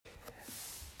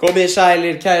Komið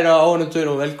sælir kæra áhorfendur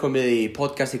og velkomið í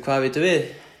podcasti Hvað vitum við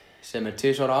sem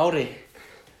 2 ára á ári.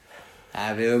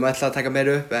 Við höfum ætlað að taka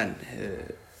meira upp en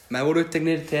með voru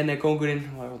uppteknir, Tenni kóngurinn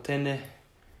var á Tenni.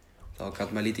 Þá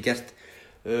gat maður lítið gert.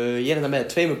 Ég þetta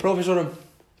með 2 prófessorum,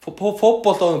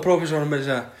 fótboltáðum prófessorum með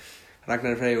þess að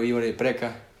Ragnar Frey og Ívar Breka.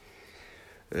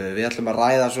 Við ætlum að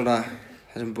ræða svona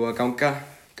það sem búið að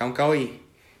ganga á í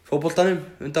fótboltanum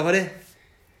undanfarið.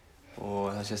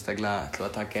 Og það sérstaklega ætlum við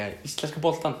að taka íslenska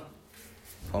boltan.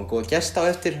 Fáum góða gesta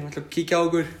á eftir, við ætlum að kíkja á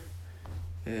okkur.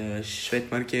 Sveinn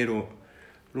Margeir og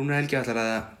Rúnar Helgi ætla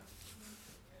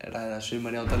að ræða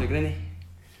sumarið á Dalvík reyni.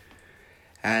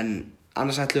 En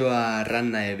annars ætlum við að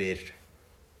renna yfir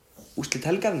úrslit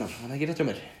helgarinnar, var það ekki rétt hjá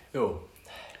mér? Jú,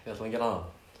 við ætlum að gera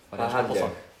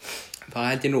það.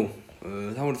 Það held ég nú.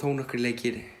 Það voru þó nokkur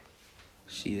leikir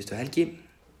síðustu helgi.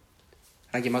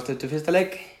 Raggi, manstu þetta fyrsta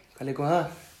leik? Hvað leikum við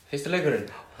það? Fyrsti leikurinn,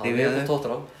 það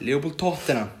var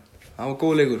Liverpool-Tottenham. Það var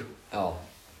góð leikur. Já.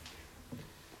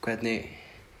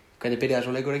 Hvernig byrjaði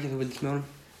svo leikur ekki? Þú vildist með honum?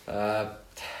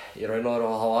 Í raun og veru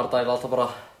og það var það alltaf bara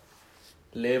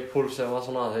Liverpool sem var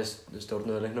svona, þeir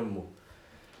stjórnuðu leiknum og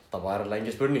það var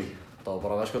lengi spurning. Það var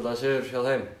bara verðskuldaði sigur hjá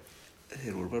þeim.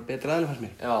 Þeir voru bara betri aðeins fannst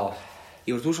mér. Já.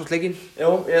 Ívar, þú sást leikinn?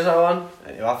 Jú, ég sá hann.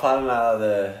 Ég var farin að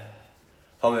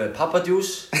fá með pappadjús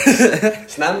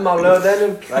snemma á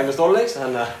laugardeginum vegna stórleiks,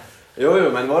 þannig að jú,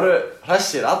 menn voru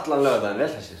hressir allan laugardaginn, vel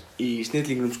hressir. Í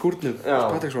snillingunum skúrnum,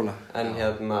 Patreksóla. En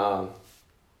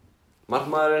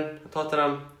markmaðurinn,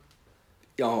 Tottenham.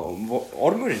 Já,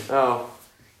 Ormurinn? Já,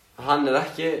 hann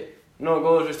ekki nógu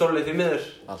góður fyrir stórleik því miður.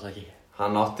 Alls ekki.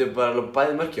 Hann átti bara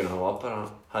bæði mörkjum,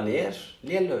 hann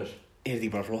lélegur. Er þetta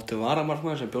ekki bara flottu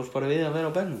varamarkmaður sem bjóst bara við að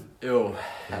vera á bennum? Jú,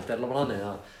 þetta bara þannig.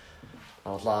 Það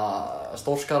var alltaf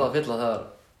stórskarað að fylla þegar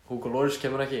Hugo Lloris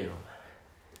kemur ekki.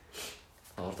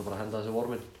 Það var alltaf bara að henda þessi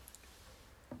vorminn.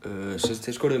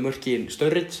 Þeir skoruðu mörkin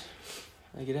Sturridge,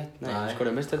 ekki rétt? Nei,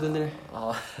 skoruðu meistaradeildinni.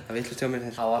 Það villust hjá mér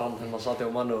þess. Það var hann satt hjá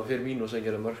manni og Firmino sem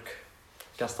gerði mörk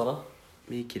gestana.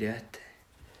 Mikið rétt.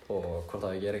 Og hvort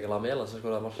það ekki ekki Lamela sem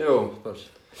skoraði mark. Jú,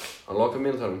 hann lokaði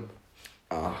mínútunum.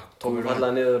 Tók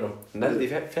fallega niður og nefndi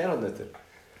í ferðan eftir.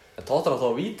 En Tottenham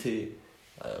þá á víti í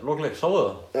lokleik, sáu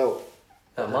það? Já.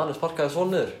 Þegar manni sparkaði svo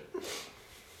niður.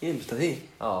 Ég myndist að því.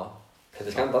 Já.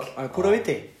 Þetta skandal. Púra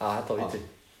víti? Já, þetta var víti.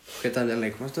 Hvernig það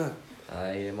leik, manstu það?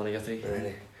 Nei, ég man ekki eftir því.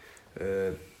 Nei.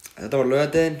 Þetta var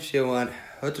laugardaginn, síðan var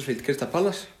Huddersfield Crystal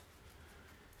Palace.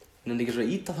 Nefndi ekki svo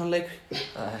að íta þann leik. Nei,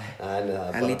 það er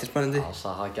en lítið spennandi. Já,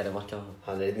 það gerði markið á það.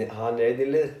 Hann er einn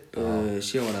í lið.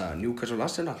 Síðan var það Newcastle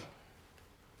Arsenal.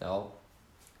 Já.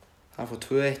 Það fór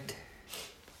 2-1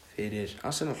 fyrir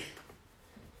Arsenal.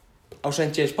 Á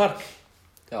St. James Park.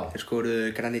 Já. Þeir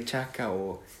skoruðu Granit Xhaka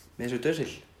og Mesut Özil.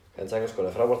 Granit Xhaka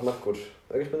skoraði frábært mark úr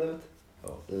aukaspyrnu veit.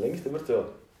 Já. Lengstu burtu á.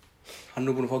 Hann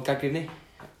nú búinn að fá gagnrýni.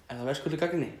 Er það verðskulduð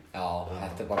gagnrýni? Já,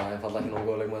 þetta bara einfaldlega ekki nógu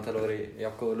góð leikmaður til að vera í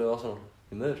jafngóðu liði Arsenal.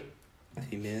 Því miður.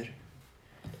 Því miður.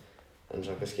 En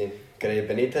svo kannski Grey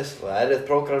Benítez og erfitt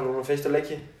prógram núna fyrstu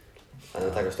leiki.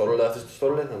 Þannig að taka stórleið eftir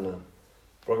stórleið, þannig að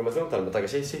prógram er þungt. Þannig að taka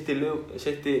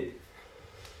City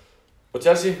og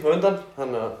Chelsea á undan,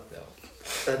 þannig að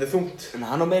þetta er þungt. En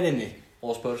hann á meir inni.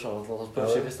 Og Spurs, hann var alltaf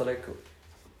Spurs í fyrsta leik.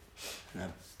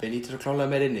 Benítez og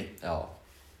klálega meir inni. Já,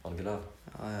 algjörlega.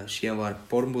 Síðan var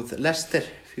Bournemouth Leicester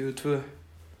 4-2.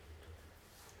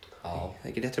 Já. Það er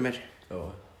ekki rétt hjá mér. Jú.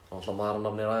 Alltaf maður að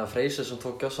nafni Ryan Fraser sem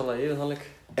tók gjössanlega yfir þann leik.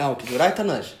 Já, getur við rætt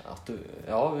hann aðeins?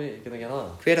 Já, við getum ekki það.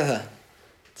 Hver er það?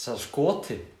 Það er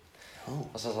Skoti. Já.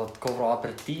 Það kom frá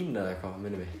Aberdeen eða eitthvað,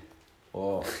 minnum við.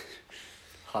 Og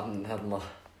hann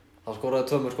skoraði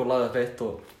 2 mörk og lagði upp 1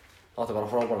 og átti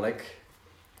bara frábæran leik.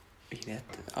 Ekki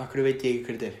rétt. Akkur veit ég ekki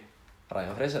hver þetta er.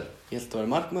 Ryan Fraser. Ég held að það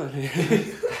væri markmaður.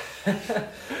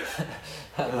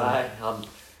 Nei, hann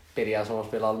byrjaði svona að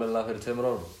spila almennilega fyrir 2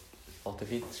 árum. Átti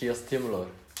fínt síðast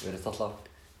tímulagur. Verðist alltaf.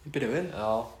 Ég byrja vel.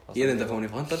 Já. Ég er enda að fá hann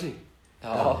í fantasy.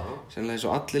 Já. Sennilega eins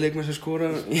og allir leikmenn sem skora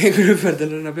í einhverju umferð til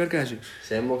að reyna að bjarga þessu.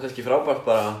 Sem og kannski frábært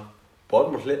bara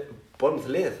Bournemouth lið,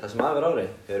 það sem aðver árið.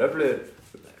 Þeir öflugir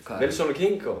Wilson og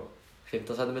King og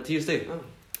 5. sæti með 10 stig.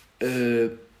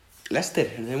 Leicester,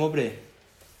 er þeim óbriði?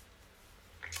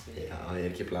 Já, ég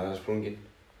er ekki blæðið sprungin.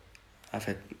 Það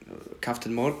fekk,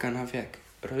 Captain Morgan, hann fekk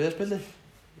rauðaspildið.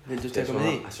 Vildustu eitthvað með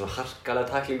því? Það er svona harkalega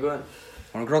tæklingu en.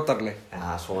 Var hann grótarleg? Já,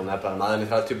 svona er bara maðurinn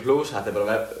í 30 plus, þetta er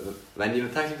bara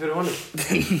venjuleg tækling fyrir honum.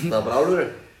 Það er bara álfuru.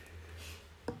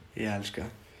 Ég elska.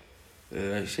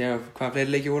 Séu hvað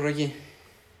fleiri leiki voru ekki?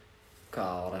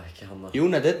 Hvað var ekki hann að?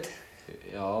 United.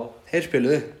 Já. Þeir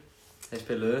spiluðu. Þeir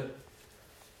spiluðu.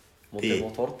 Mótið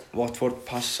Watford. Watford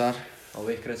passar. Á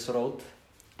Vicarage Road.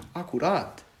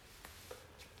 Akkúrat.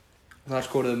 Og þar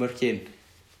skoruðu mörkin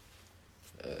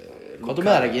Komdu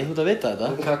með þær ekki, þú ert að vita þetta.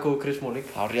 Lukaku, Chris Smalling.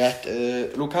 Já, rétt.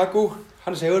 Lukaku,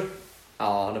 hann segur. Já,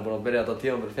 hann búinn að byrja þetta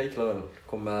tímabil feikilega vel.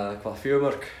 Kom með hvað, 4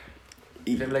 mörk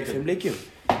í 5 leikjum. 5 leikjum.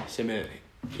 Sem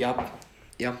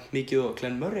mikið og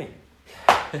Glenn Murray.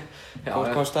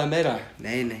 Hvað kostaði meira?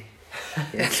 Nei.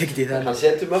 Ég ætla ekki í það. Hann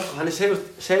setur mörk og hann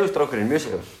segurstrákurinn, mjög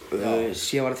segur.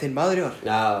 Síðan var það þinn maður í ár.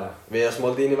 Já, við að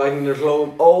Smaldini vagninu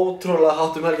hlófum ótrúlega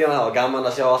hátt helgina. Það var gaman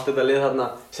að sjá allt þetta lið þarna.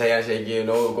 Segja sig ekki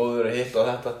nógu góður og hitt og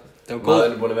þetta.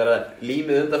 Maðurinn búinn að vera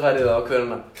límið undanfærið og ákveður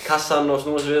hann að kassan og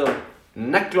snúa sig við og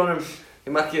neglunum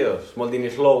í markið og Smaldini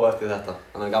hló eftir þetta.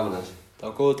 Þannig að gaman þessi. Það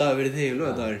var góð dagur fyrir þig í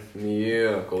laugardagurinn.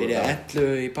 Mjög góð dagur. Byrjaði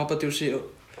 11 í pappadjúsi og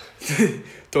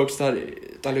tókst þar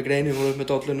Dalvík reyni, fór upp með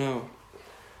dolluna og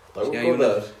það var góð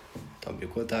dagur. Það var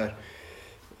mjög góð dagur.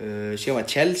 Síðan var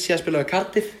Chelsea að spila við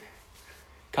Cardiff.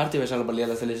 Cardiff sannlega bara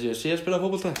lélegasta lið sem sé að spila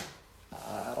fótbolta.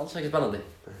 Það alls ekki spennandi.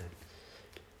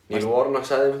 Neil Warnock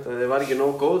sagði að þeir var ekki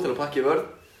nógu góð til að pakka í vörn.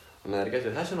 Þannig að þeir gætu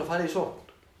þess vegna að fara í sókn.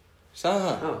 Sagði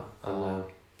það? Já, þannig að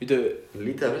Býtu,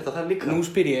 lítið að frétta það líka. nú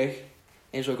spyr ég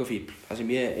eins og eitthvað fíbl. Það sem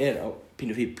ég á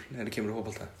pínu fíbl þegar það kemur á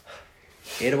fótbolta.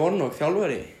 Warnock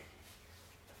þjálfari?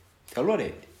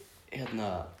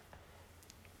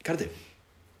 Cardiff?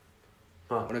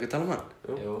 Var ekki að tala um hann?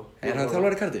 Jú. Hann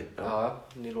þjálfari Cardiff? Já,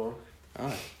 Neil Warnock.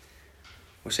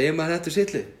 Og segir maður þetta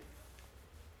sittlið?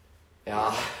 Já.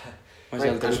 Maður sé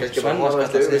aldrei kannski bara horfa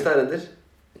eftir yfir stæðrendir.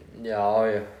 Já.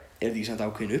 Er þetta ekki samt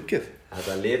ákveðin uppgjöf?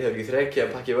 Þetta lið hefur ekki þrekki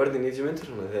að pakka í vörn í 90 mínútur,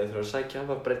 þannig að þegar þeir þurfa að sækja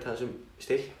bara breyta þessum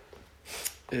stíl.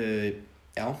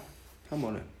 Já, það má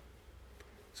alveg.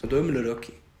 Samt ömurlegur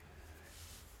ökki.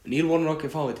 Neil Warnock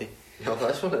er fáviti. Já, það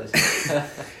er svoleiðis.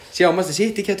 Sjá, Manchester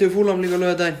City kepptu við Fulham líka á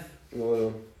laugardaginn. Jú.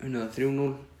 Unnið það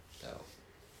 3-0. Já.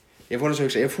 Ég fór að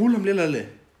hugsa, er Fulham lélega lið?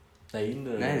 Nei,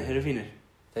 Þeir eru fínir.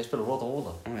 Þeir spila flott á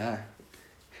móta. Já.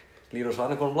 Lýra og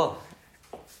Svanni komum blað.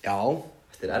 Já,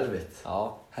 Þetta er erfitt. Já.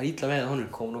 það er illa veið honum.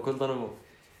 Kom nú kuldanum og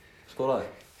skoraði.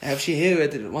 FC hefur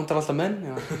þetta, vantar alltaf menn.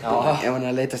 Já. Ef hann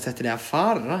er að leitast eftir því að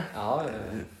fara. Já.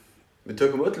 Við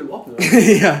tökum öllum opnum.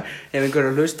 Já, ef einhver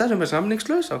er að hlusta sem er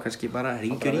samningslaus, þá kannski bara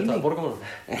hringur í mig. Borgamann.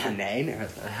 Nei.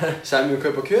 Semjum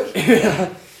kaupa kjör.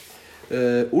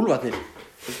 Úlfarnir,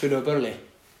 við spilum á Burnley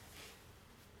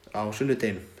á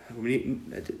sunnudeginum. Það kom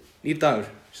nýr dagur,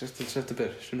 16.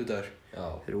 september, sunnudagur. Já.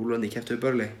 Þegar Úlfarnir kepptu við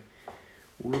Burnley.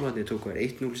 Úlfarnir tók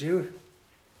 1-0 sigur.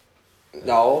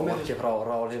 Já, Marki frá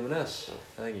Raúl Jiménez,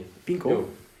 eða ekki? Bingo.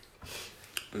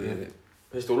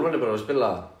 Veistu, Úlfarnir bara að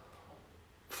spila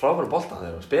frábæra bolta. Þeir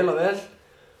eru að spila vel.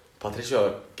 Patricio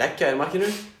geggjaði í markinu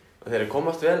og þeir eru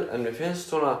komast vel, en mér finnst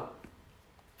svona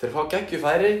þeir fá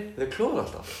geggjufæri, þeir klúður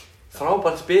alltaf.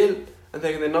 Frábært spil, en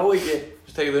þegar þeir ná ekki,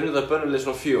 þegar þeir unnið að Burnley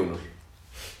svona 4-0.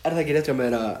 Er það ekki rétt hjá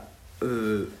mér að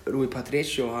Rui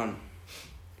Patricio, hann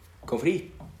kom frí?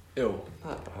 Jú.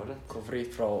 Það er bara hafrið. Kom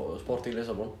frýtt frá Sporting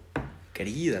Lissabon.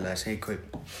 Gríðarlega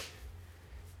segkaup.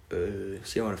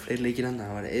 Síðan var það fleiri leikir hann.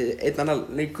 Það var einn annar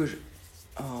leikur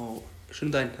á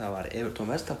sundaginn. Það var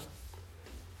Everton West Ham.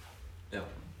 Já.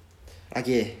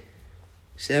 Raki,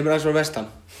 segðu mér aðeins frá West Ham.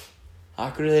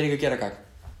 Akkur eru þeir ekki að gera gagn?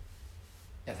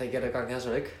 Já, þeir gerðu gang í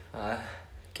þessum leik.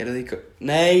 Gerðu þeir ekki?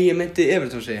 Nei, ég meinti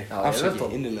Everton segi. Já, Afsakið,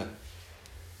 Everton. innilega.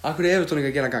 Akkur eru Everton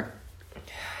ekki að gera gagn?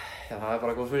 Já, það er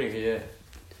bara góð spurning.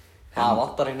 Það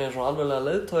vantar einhvern veginn svona alveglega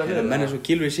leiðtoga Menn eins og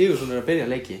Gylfi Sigurðsson er að byrja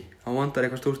leiki. Hann vantar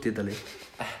eitthvað stórt í þetta leik.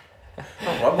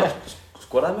 Frábært.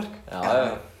 Skoraði mark. Já.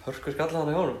 Hörsku skalla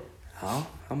hann í honum. Já,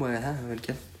 það má ég það, vel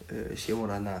gert. Síðan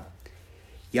voru hann að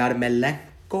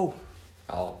Jarmelenko,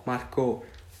 Já. Marko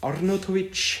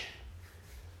Arnautovic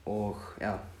og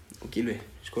Gylfi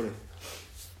skoruðu.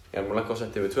 Ég er múið lengt á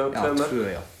setti við 2 mörg. 2,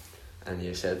 já. En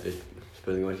ég seti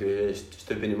spurningum ekki við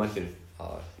stubbinn í markinu. Já.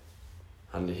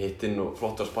 Hann er hittinn og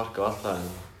flott að sparka og allt það,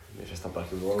 en mér finnst hann bara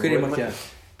ekki við Hver er markið?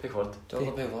 Pickford.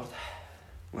 Jordan Pickford.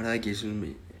 Var það ekki svona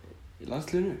í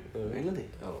landsliðinu, Englandi?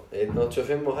 Já.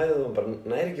 1.85 á hæðu og hann bara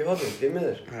næri ekki hóðum, því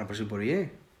miður. Það er bara sem bara ég.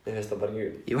 Mér finnst það bara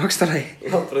ekki... Í vaxtarlagi.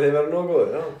 Ég haldur að þið verður nógu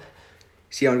góður, já.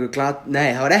 Síðan var einhver nei,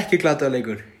 það var ekki glataður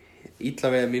leikur. Illa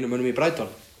við mínum mönnum í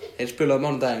Brighton. Þeir spilaði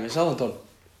mánudaginn við Southampton.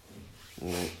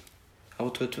 Og það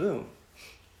var 2-2 og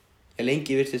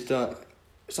lengi virtist að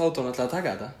Southampton ætlaði að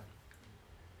taka þetta.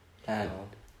 En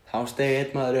þá stegi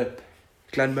einn maður upp,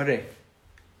 Glenn Murray.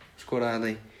 Skoraði þetta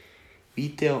í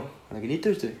vídeó, var það ekki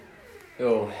 90?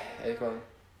 Jú, eitthvað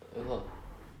það.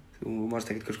 Þú manst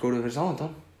ekkert hvað skoruðu fyrir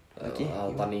Southampton? Ekki?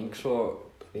 Danny Ings og...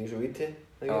 Ings og Víti.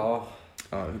 Já.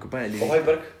 Já, einhver bæði lífi. Og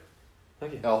Højberg.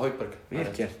 Ekki? Já, Højberg.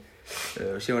 Vel gert.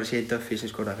 Síðan var það Shane Duffy sem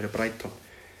skoraði fyrir Brighton.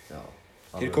 Já.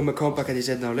 Þeir kom með comeback í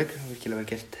seinna hálfleik, það var virkilega vel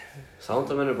gert.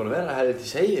 Southampton er búin að vera helviti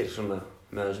segir svona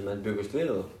með þessum menn byggust við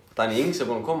og Danny Ings er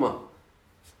búin að koma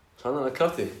Sannlega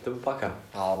krafti, bakka.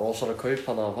 Já, rosalega kaup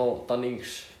hann að fá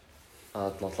Dannings. Það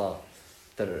er náttúrulega,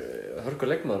 þetta er hörgur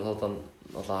leikmaður þótt hann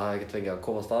náttúrulega hafi ekkert fengið að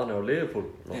komast að hann á Liverpool.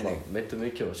 Náttúrulega meiddur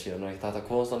mikið og síðan er ekkert hægt að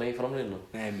komast hann í framlínuna.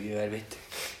 Nei, mjög erfitt.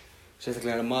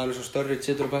 Sérstaklega er maður svo Sturridge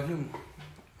situr á bekknum.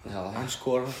 Já, hann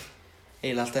skorar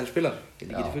eiginlega alltaf hann spilar.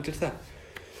 Ég geti fullyrt það.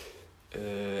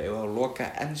 Ef við að loka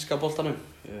enska boltanum.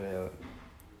 Ef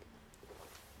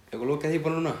við að loka því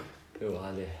bara núna. Jú, það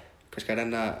held ég. Kannski að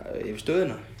renna yfir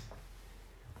stöðuna.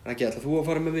 Raggi, ætlar þú að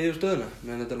fara með mig yfir stöðuna?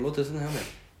 Meðan þetta er lotið svona hjá mér.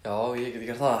 Já, ég geti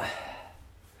gert það.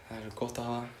 Það er svo gott að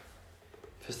hafa.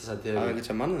 Fyrsta sæti Það er ekkert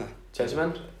sem manni það. Chelsea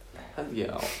menn.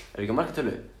 Já. Er ekki á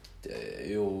markatölu?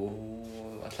 Jú,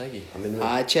 alltaf ekki.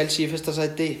 Það er Chelsea í fyrsta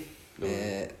sæti.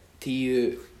 Með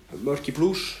 10 mörk í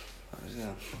plús.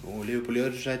 Og Liverpool í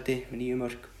öðru sæti með 9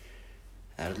 mörk.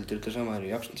 Það er alltaf drullið saman. Það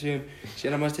eru jafnstíðum.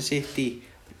 Síðan Manchester City,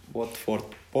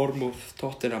 Watford, Bournemouth,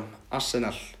 Tottenham,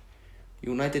 Arsenal,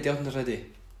 United í 8. sæti.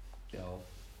 Já.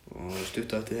 Og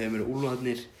stuttu eftir þeim eru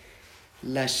Úlfarnir,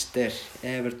 Leicester,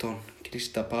 Everton,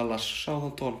 Crystal Palace,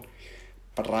 Southampton,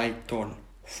 Brighton,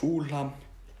 Fulham,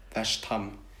 West Ham,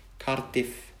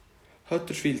 Cardiff,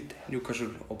 Huddersfield,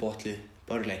 Newcastle og Botley,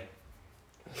 Burnley.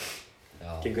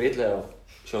 Já. Gengur ítlega á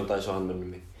sjóndagi svo hann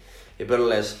mönnum mig. Ég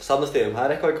börnulega safnastegum, það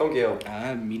er eitthvað í gangi á. Það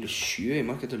er -7 í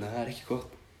markatölu, það er ekki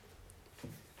gott.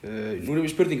 Nú erum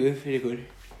við spurningu fyrir ykkur.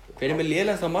 Hver er með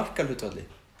lélegasta markahlutfalli?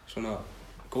 Svona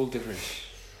goal difference.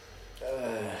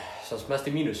 Sanns mest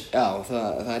í mínus. Já,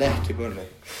 það er ekki Burnley.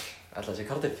 Ætla að sé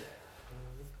Cardiff.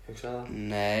 Hugsaði það.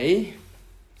 Nei.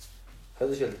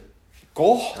 Huddersfield.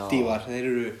 Gott í var, þeir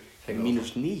eru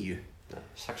 -9.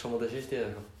 6 á móti síst eða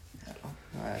eitthvað.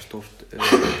 Það er stórt.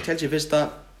 Chelsea fyrsta,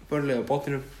 Burnley á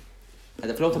botninum.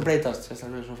 Þetta er fljótt að breytast,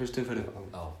 sérstaklega svona fyrstu umferðum.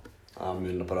 Já. Það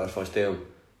munar bara örfá í stegum.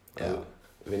 Já.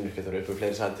 Vinnur getur upp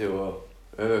fleiri sæti og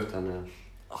öfugt, þannig að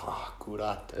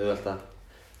Akkúrat. auðvelt að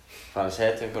fara að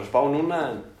setja einhverja spá núna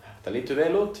en þetta lítur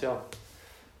vel út hjá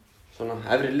svona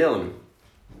efri liðunum.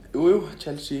 Jú,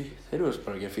 Chelsea, þeir eru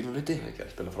bara að gera fína hluti. Það er ekki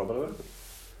að spila frábæra vörn.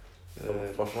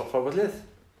 Frábært lið.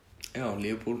 Já,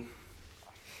 Liverpool.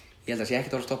 Ég held að sé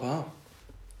ekkert að stoppa það.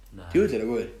 Nei. Djúvill er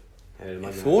það góður. Þeir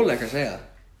Ég þoli ekki að segja það.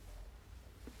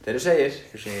 eru segir.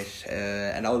 Þeir segir,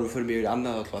 en áður við förum yfir í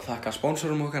annað að þakka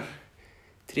sponsorum okkar.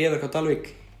 Tréverk á Dalvík,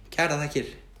 kæra þakkir.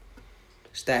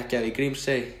 Stekkjað í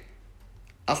Grímsey.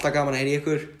 Alltaf gaman að heyra í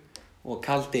ykkur. Og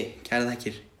Kaldi, kæra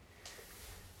þakkir.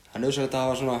 Það er nauðsynlegt að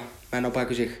hafa svona menn á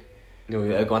baki sig. Jú,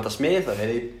 ef við vantar smið, það er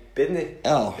í byrni.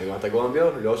 Já. Ef við vantar góðan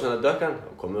bjór, ljósan að dökkan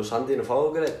og komum úr sandín og fáðu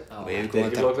okkur eitt. Og ef við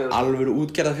vantar alvöru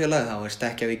útgerðarfélag, þá er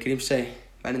Stekkjað í Grímsey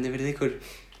menninni fyrir ykkur.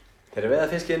 Þeir eru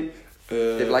veiða fiskinn,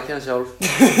 þeir lakja hann sjálf.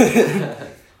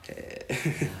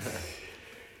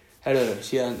 Herðu,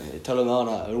 síðan tölum við á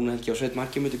hana að Rúna Helgi og Sveit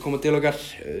Marki myndi koma til okkar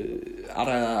að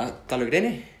ræða Dalvík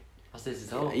reyni. Það stýttist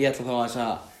þá. Ég ætla þá aðeins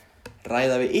að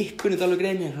ræða við ykkur í Dalvík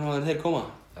reyni þannig að þeir koma.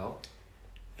 Já.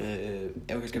 Ef við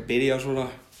kannski að byrja á svona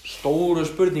stóru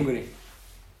spurningunni.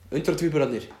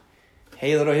 Undratvíburarnir,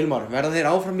 Heiðar og Hilmar, verða þeir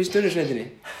áfram í stuðningssveitinni?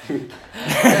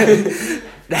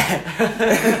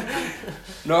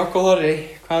 Nokkuð Þorri,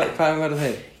 hvað verða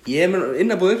þeir? Ég er með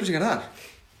innabúið upplýsingar þar.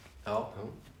 Já.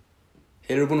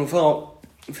 Þeir eru búin að fá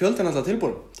fjöldan alltaf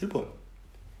tilbúin.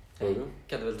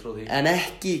 Gæti vel trúið því. En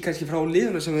ekki kannski frá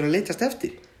liðuna sem við erum að leitast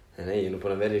eftir. Nei, ég er nú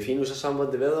búin að vera í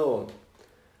fínúsasambandi við það og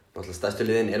náttúrulega stærstu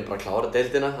liðin eru bara að klára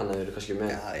deildina, þannig að þeir eru kannski með...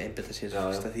 Já, einbetta sér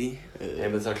fyrst að því.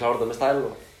 Einbetta sér að klára það með stæl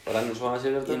og rennum svo aðeins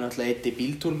yfir Ég þetta. er náttúrulega eitt í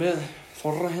bíltúr með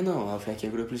Þorra hérna og það fekk ég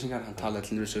einhver upplýsingar. Hann talaði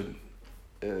til þessum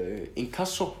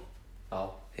inkasso. Já.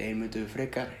 Þeir myndu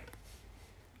frekar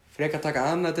taka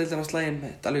annað deildina slaginn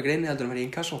með Dalvík reyni heldur en vera í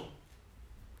inkasso.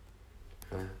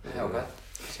 Já, ok.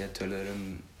 Sér töluður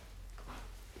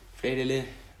fleiri lið.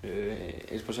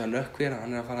 Eins og segja Nökkver,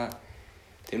 hann er að fara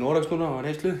til Noregs núna á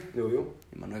reynslu. Jú.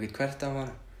 Ég man ekki hvert að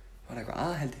hann var eitthvað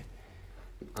aðheldi.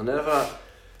 Hann er að fara að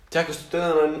tjekka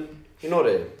stöðuna í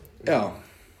Noregi. Já.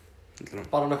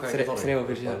 Bara Nökkver, ekki Þorri. Þrefa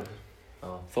fyrir síðan.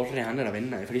 Já. Þorri, hann er að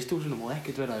vinna í frýstúsunum og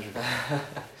ekkert vera að þessu.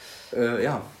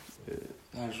 Já,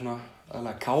 það er svona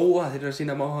aðalega Káa, þeir eru að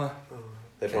sýna máha.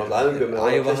 Þeir fóru alltaf æfingum með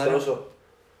Æfa Kristján þar. og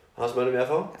hans mönnum í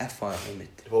FH. FH er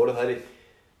mitt. Þeir fóru þær í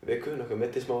viku, nokkuð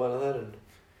mitt í smá væla þar en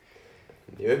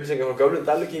ég upplýsingar frá gömlum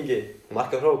Dalvíkingi,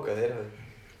 Marka Hrók, að þeir hafi...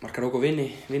 Marka Rók og vinni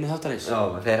þáttarins. Já,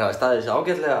 þeir hafi staðið sér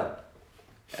ágætlega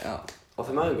Já. á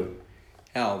þeim æfingum.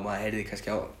 Já, maður heyrði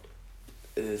kannski á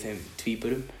þeim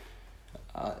tvíburum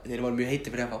að þeir voru mjög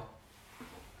heitir fyrir FH.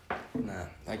 Nei,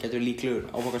 það getur líklegur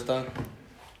áfangastaður.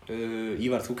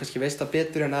 Ívar, þú kannski veist það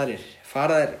betur en aðrir.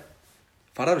 Fara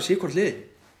þær á síðkvort liði?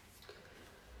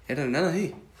 Er það nennan því?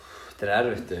 Þetta er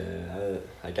erfitt,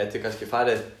 það getur kannski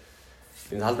farið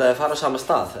Ég myndi halda að þið fara á sama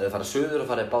stað, ef þið fara suður og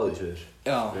fara báðir suður.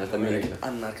 Já, Þetta er mjög líklegt.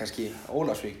 annar kannski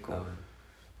Ólafsvík Já.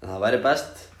 En það væri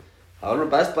best, það væri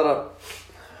best bara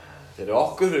fyrir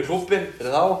okkur, fyrir klúbbinn,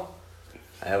 fyrir þá.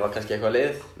 Ef var kannski eitthvað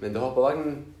lið, myndi hoppa á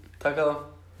vagnin, taka þá.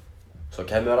 Svo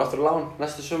kemur við aftur á lán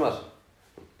næstu sumar.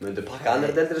 Myndi pakka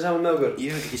annari deildinni saman með okkur.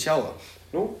 Ég vil ekki sjá það.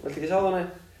 Nú, viltu ekki sjá það, nei?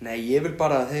 Nei, ég vil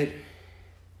bara að þeir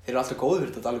eru alltaf góðir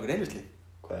fyrir þetta Dalvíkur reynisli.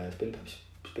 Hvað er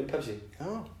spil Pepsi?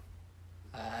 Já.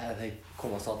 Þeir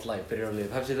komast alla í byrjunarliði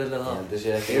Pepsi-deildina Ég það. held að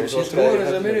sé ekki Ég sé trúður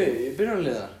þess að mér í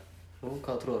byrjunarliða. Nú,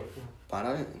 hvað trúður?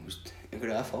 Bara,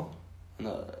 einhverju FH.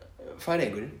 Þannig að færi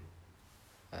einhverjum.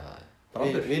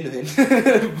 Brandur? Vinnu þinn.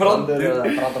 Brandur eða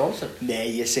Brandur Olsen? Nei,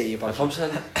 ég segi bara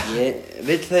Thomsen? Ég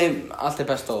vil þeim allt er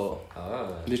best og Já.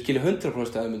 við skiljum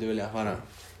 100% að þau myndi vilja fara.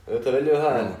 Auðvitað viljum við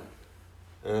það,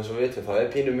 en eins og við vitum, þá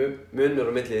er pínu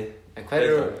munur á milli. En hver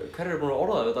eru búin að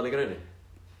orða það við Dalvík reyni?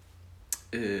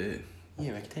 Ég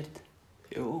hef ekkert heyrt.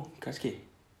 Jú, kannski.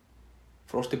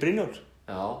 Frosti Brynjólfs.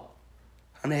 Já.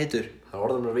 Hann er heitur. Það er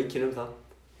orðan á ríkinu það.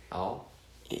 Já.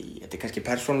 Þetta er kannski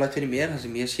persónulegt fyrir mér, þar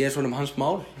sem ég sé svona hans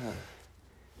mál.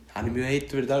 Hann er mjög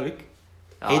heitur fyrir Dalvík.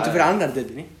 Heitur fyrir annar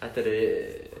deildinni.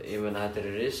 Ég meina, þetta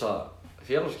er risa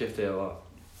félagskipti ef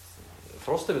að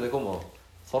Frosti myndi koma og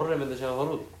Þorri myndi segja að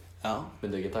fara út. Já.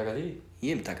 Myndi ekki taka því?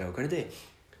 Ég myndi taka það á hvernig degi.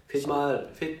 Finn maður,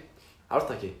 finn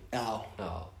ártakki. Já.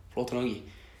 Flottur náungi.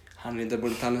 Hann er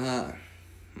búinn að tala það.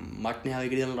 Magni hafi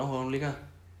gríðarlega áhuga á hann líka.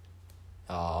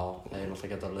 Já, þeir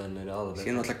náttúrulega geta alveg niður í aðeins.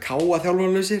 Síðan náttúrulega Káa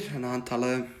þjálfarlausir, þannig að hann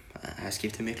talaði það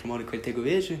skiptir miklu máli hver tekur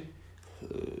við þessu.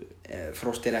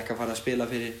 Frosti er ekki að fara að spila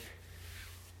fyrir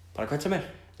bara hvern sem er.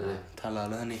 Nei. Talaði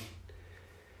alveg þannig.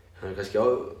 Það er kannski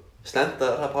snemmt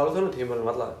að hrappa ára tímanum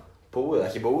alltaf búið,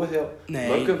 ekki búið því á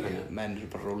mörgum. Nei, menn eru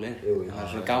bara rólegir. Jú, Það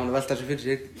er svona gaman að velta þessu fyrir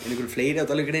sér. Einhverjum fleiri á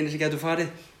Dalvíkur reyni sem getur farið.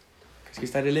 Kannski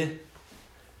stærri lið.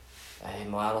 Nei,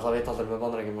 maður er alltaf veit aldrei með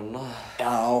bandarækjum, menn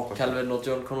Já. Kelvin og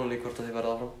John Connolly, hvort að þið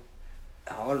verða áfram.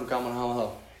 Það var gaman að hafa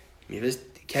þá. Mér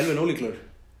finnst Kelvin ólíklegur.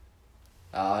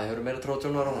 Já, ég hefur meira trú á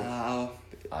John ára.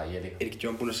 Já. Ég líka. Er ekki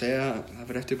John búinn að segja að það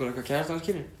fyrir eftir bara eitthvað kærast hans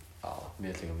kynni? Já,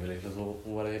 mér líka þú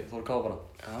hún var í Þór Ká bara.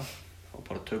 Já. Og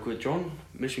bara tökum við John,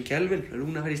 missum Kelvin,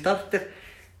 Rúna fer í starter.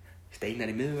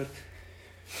 Steinar í miðvörð.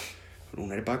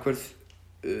 Rúnar í bakvörð.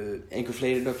 Einhver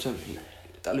fleiri nöfn sem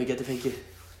Dalvík geti fengið.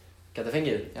 Geti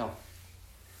fengið? Já.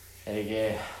 Er ekki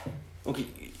Ok,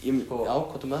 já,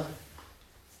 hvað með?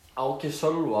 Áki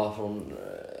Sölva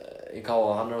í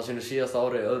Káa, hann er á sínu síðasta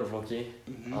ári í öðru flokki.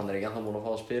 Hann er ekki ennþá búinn að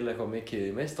fá að spila eitthvað mikið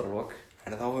í meistaraflokk.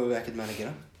 En þá höfum við ekkert með hann að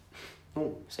gera. Nú?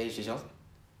 Segir sér sjálf.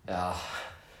 Já,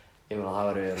 ég meina það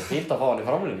verður fínt að fá hann í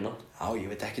framlínuna. Já, ég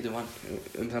veit ekkert um hann,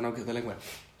 það nákvæmlega leikmann.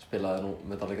 Spilaði nú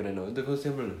með Dalvík reyni á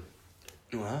undirbúningstímabilinu.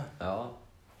 Nú, það? Já,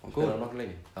 Og spilaði nokkur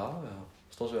leiki. Já,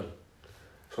 stóð sér vel.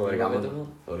 Svo verður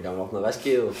gaman að opna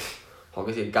veskið og fá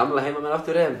kannski gamla heimamenn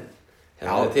aftur heim.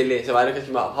 Það er til í, sem væri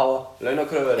kannski með að hafa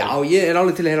launakröfur. Já, ég er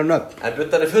alveg til að heyra nöfn. En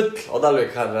Buttar er full á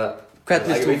Dalvík, hann er Hvern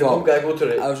vilt þú fá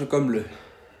af þessu gömlu?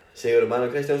 Sigurður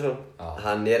Magnús Kristjánsson. Já.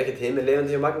 Hann er ekkert heimil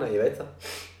lifandi hjá Magna, ég veit það.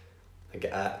 Það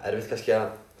er erfitt kannski að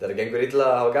þegar það gengur illa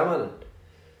að hafa gaman,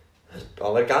 en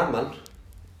það verður gaman.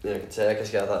 Ég er ekki að segja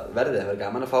kannski að það verður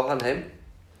gaman að fá hann heim.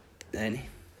 Nei.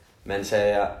 Menn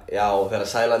segja, já, þegar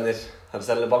sælanir, það er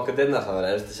sælunir bankadinnar, það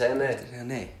verður erfitt að segja nei. Segja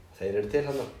nei. Þeir eru til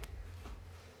hann.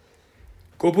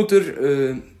 Góð punktur,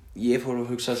 ég fór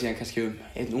að hugsa síðan kannski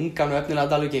einn ungan og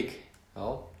efnilega Dalvík. Já.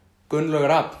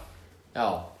 Gunnlaugur Rapp. Já.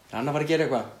 Er hann að fara að gera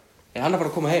eitthvað? Er hann að fara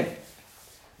að koma heim?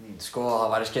 Sko,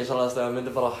 það væri skynsamlegast ef við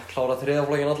myndum bara klára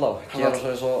þriðaflokkinn allavega. Gera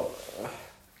svo eins og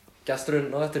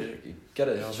gesturinn á eftir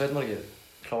gerði, hann Sveitmarkið.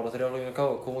 Klára þriðaflokkinn á Ká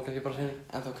og koma kannski bara sinni.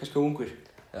 En þá kannski ungur.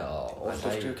 Já, Og þá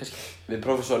skrifu kannski. Við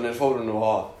prófessornir fórum nú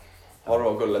að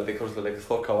horfa á gullendi kostleik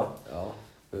Þórkáa. Já.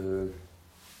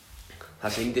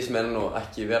 Það sýndist mér nú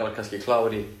ekki vera kannski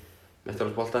klár í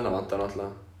meistaraflokksboltann, það vantar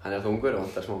náttúrulega, hann er þungur, það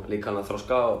vantar smá líkamlega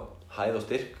þroska og hæð og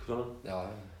styrk svona. Já.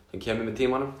 Sem kemur með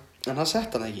tímanum. En hann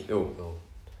sett hann ekki? Jú.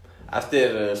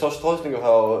 Eftir stóðstóðsningu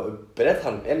þá breytt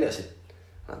hann Eliassi.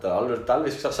 Þetta var alveg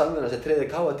dalvísk samvinna sem tryggði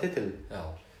Káa titilinn. Já.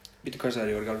 Býtu hvað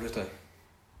sagðir, ég var ekki alveg hlustaði.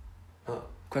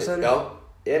 Hvað sagðir? Já,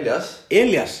 Elias.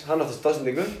 Elias? Hann átti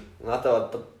stóðsningu, en þetta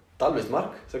var dalvískt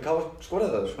mark sem Káa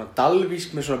skoraði það. Svona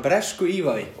dalvísk með svona bresku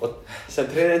ívaði. Og sem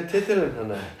tryggði inn titilinn,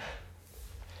 þannig.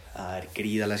 Það er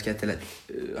gríðarlega skemmtilegt.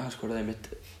 Hann skoraði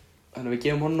einmitt. Þannig að við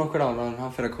gefum honum nokkur án og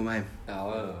hann fer að koma heim. Já.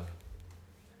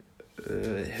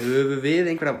 Höfum við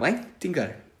einhverja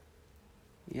væntingar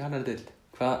í annarri deild?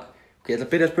 Ég ætla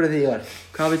að byrja að spyrja þig, Ívar.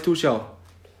 Hvað vilt þú sjá?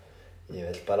 Ég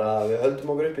vil bara að við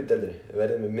höldum okkur upp í deildinni. Við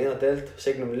verðum með miða deild,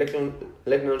 segnum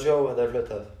leiknum sjó, þetta er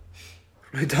flautað.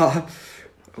 Flautað?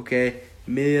 Ok,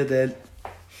 miðja deild.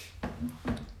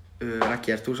 Raggi,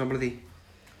 ert þú sammála því?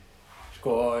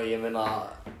 Sko, ég meina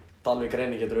Dalvík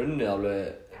reyni getur unnið alveg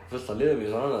fullt af liðum í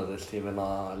þessu annar deild. Ég meina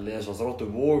liðið svo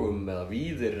Þróttum Vogum eða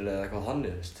Víðir eða eitthvað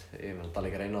þannig, veist. Ég meina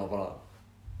Dalvík reyni á bara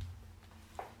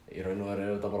í raun og veru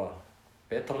þetta bara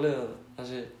betra lið en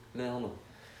þessi lið hana.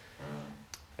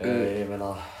 Ég meina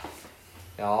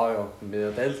já,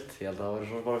 miðja deild, ég held að það væri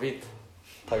svona bara fínt.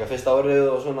 Taka fyrsta árið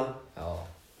og svona Já.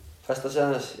 festa sig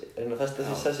aðeins, reyna að festa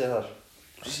sig sessi þar.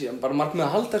 Síðan bara markmið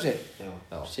að halda sér.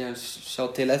 Já. Síðan sjá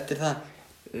til eftir það.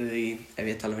 Ef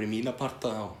ég tala fyrir mína parta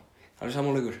þá það er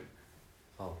sammáleikur.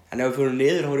 Já. En ef við fyrir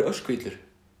niður þá verður öskuillur.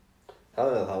 Já,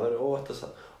 það verður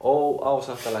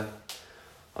óásættanlegt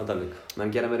á Dalvík.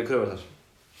 Menn gera meiri kröfur þar.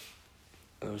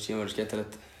 Síðan verður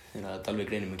skemmtilegt þegar Dalvík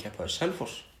reynir með keppa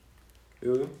Selfoss.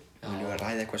 Jú. Við viljum að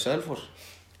ræða eitthvað Selfoss.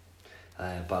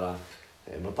 Það er bara,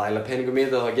 ef maður dæla peningum í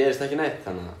þetta þá gerist ekki neitt,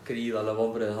 þannig að Gríðarlega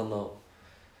vonbrigði hann á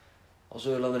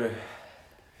Suðurlandinu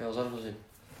hjá Selfossi.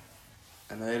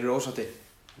 En það eru ósáttir.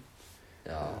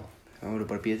 Já. Það verður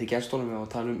bara að bíða til gestunum og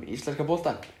tala íslenska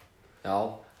boltann. Já.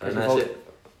 reyna þessi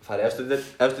fara í efstu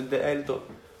deild og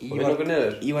vinna okkur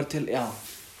niður. Ég var til,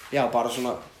 já, bara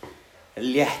svona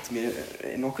létt. Mér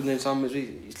er nokkurn veginn saman með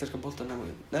íslenska boltann og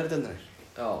neðri deildarinnar.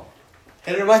 Já.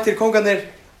 Þeir eru mættir kóngarnir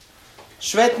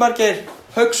Sveinn Margeir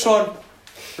Hauksson,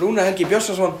 Rúnar Helgi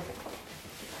Björnsson.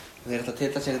 Þeir ætla að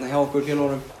tilla sér hérna hjá okkur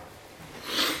félónum.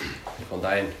 Góðan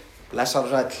daginn. Blessaður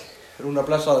og sæll. Rúnar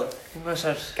blessaður.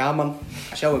 Blessaður. Gaman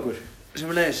að sjá ykkur.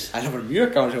 Sömuleiðis. Það er bara mjög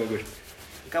gaman að sjá ykkur.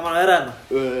 Gaman að vera hérna.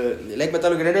 Leik með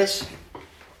Dalvík Reynis.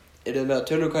 Eruð þið með að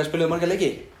tölu hvað þið spiluðu marga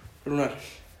leiki? Rúnar?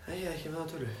 Nei, ég er ekki með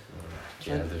að tölu. Ekki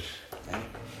heldur. Nei.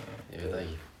 Ég veit það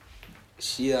ekki.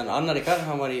 Síðan annar ykkar,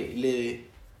 hann var í liði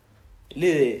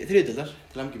þriðdeildar,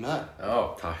 til hamingju með það. Já,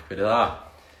 takk fyrir það.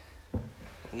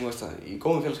 Og nú veist það, í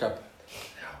góðum félagskap.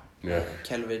 Mjög.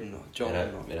 Kelvin og John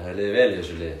og... Mér hefði liðið vel í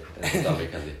þessu liði, þetta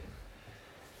Dalvík held ég.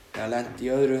 Já, lent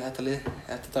í öðru þetta lið,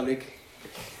 eftir Dalvík.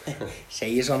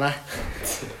 Segir svona.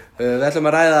 Við ætlum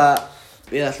bara að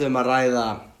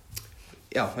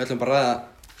ræða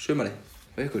sumarið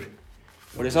með ykkur.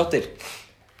 Voruð þið sáttir?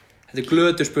 Þetta er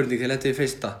glötuð spurning, þið lentið í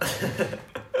fyrsta.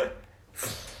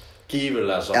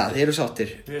 Gífurlega Já, sáttir. þið eru sáttir.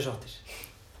 Mjög sáttir.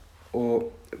 Og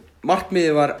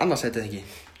markmiðið var annarsætið ekki?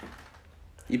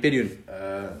 Í byrjun?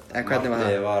 Hvernig var það?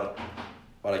 Markmiðið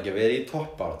var ekki að vera í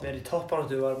toppbaráttu. Verið í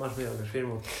toppbaráttu var markmiðið okkur fyrir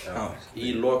mót. Já.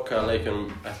 Í loka leikjunum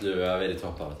ætlum við að vera í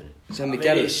toppbaráttunni. Sem þið Verið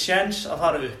gerðu. séns að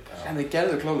fara upp. Sem þið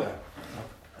gerðu klálega.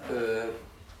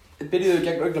 Þið byrjuðu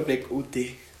gegn Augnablik úti,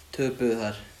 töpuðu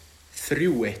þar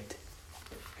 3-1.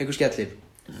 Einhver skellir.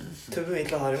 Töfum við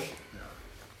illa þar, jú.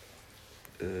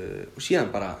 Og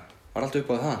síðan bara var allt upp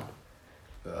á það.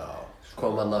 Já.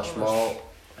 Kom hann að smá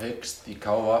högst í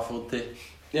KVF úti.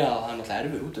 Já, það er náttúrulega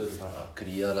erfið útöður bara.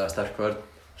 Gríðarlega sterk vörn,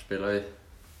 spila við.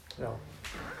 Já.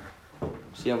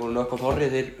 Síðan voru Nökkva og Þorri,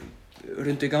 þeir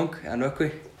rundu í gang, eða Nökkvi.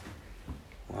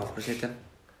 Og það fór að setja hann.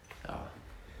 Já.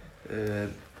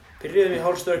 Byrjuðum í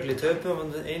hálfstögli, töpum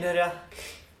einherja.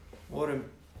 Vorum...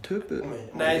 Töpuðu?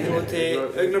 Nei, þið móti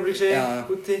Augnablíksi, Já.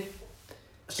 úti.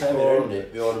 Sem í rauninni,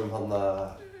 við vorum hann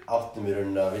áttum í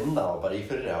rauninni að vinna á bara í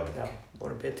fyrri ári. Já,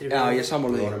 vorum betri. Já, ég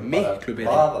sammála því. vorum Miklu bara betri.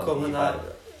 hraðari Kom í hérna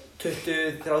færi.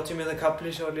 20-30 minna kapli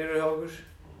sem var lýrur hjá okkur.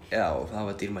 Já, það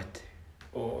var dýrmætt.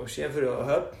 Og síðan fyrir við á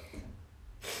Höfn.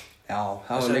 Já,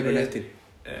 það var leikurinn eftir.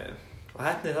 Og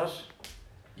Hettni þar.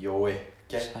 Jói,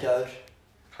 geggjaður.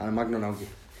 Hann er Magnús Áki.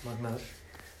 Magnaður.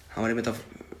 Hann var einmitt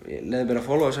ég leiði mér að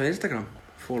followa þess á Instagram.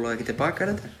 Followaði ekki tilbaka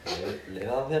reyndar.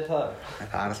 Liðan þér það? En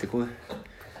það er allt í góðu.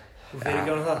 Þú fyrir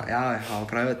ekki ánum það? Já, það var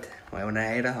private. Og ef hann er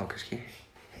að heyra þá kannski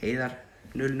Heiðar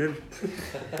 0-0.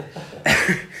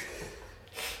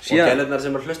 Og gælurnar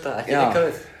sem er að hlusta, ekki líka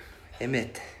við.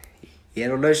 Einmitt. Ég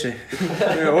er á lausu.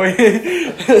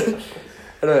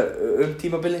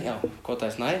 Tímabili, já, gott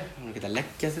aðeins nær. Hann geta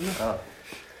leggjað þérna.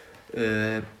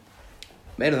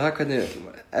 Meira það, hvernig,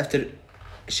 eftir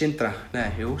Sindra,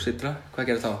 Sindra, hvað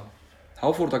gerði þá? Þá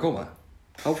fóru það að koma.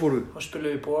 Þá spilum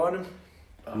við í Bóanum.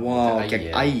 Vá, gegn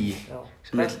Ægi. Já.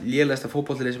 Sem er lélegasta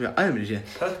fótboltalið sem ég á ævinni sé.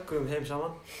 Pökkum heim saman.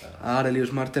 Ari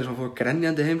Lífus Martins fór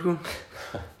grenjandi heim, sko.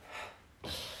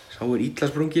 Sá er illa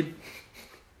sprunginn.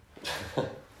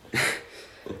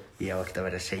 Ég á ekkert að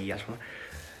vera að segja svona.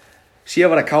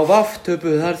 Síðan var það KVF,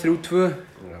 töpuðu þar 3-2.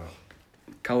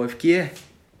 KFG,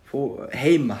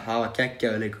 heima, það var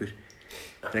geggjaður leikur.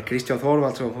 Þegar Kristján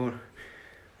Þorvaldsson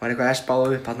var eitthvað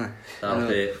espáð upp hann. Það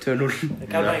átti 2-0.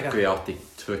 Nökkvi átti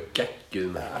 2 geggjuð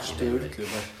með. Sturlu.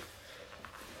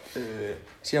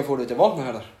 Síðan fóru við til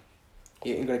Vopnafjarðar. Í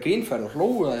einhverja grínferð og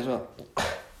hlógu það þessa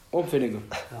omfinningum.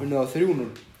 Unnið á 3-0.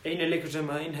 Einu leikur sem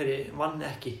að Einherji vann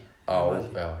ekki.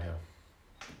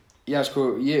 Já. Já, sko,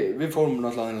 við fórum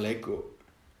náttúrulega þennan leik og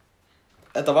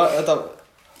þetta,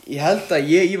 ég held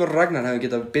að Ívar og Ragnar hefði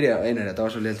getað byrjað einir, þetta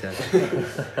var svo lélt í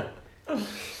þetta.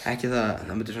 Ekki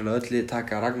það myndi svona öll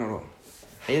taka Ragnar og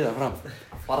heiða fram.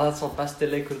 Var þetta svona besti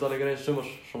leikur Dalvíkur eins sumar?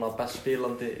 Svona best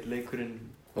spilandi leikurinn?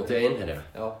 Mótið Einherja?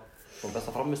 Já, svona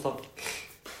besta frammistan.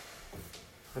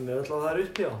 Hann öll á þar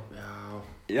uppi, já.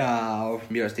 Já,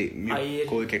 mjög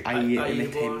góðu gegn Ægir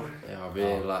einmitt heima. Já,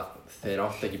 þeir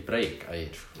áttu ekki break,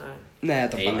 Ægir. Nei,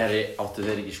 þetta bara... Einherji áttu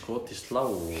þeir ekki skot í slá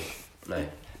og... Nei.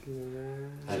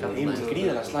 Það er einmitt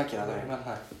gríðarlega slakir að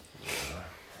það.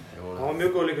 Það var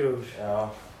mjög góð leikur yfir. Já.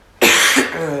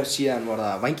 Síðan var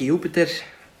það Vangi Júpiter,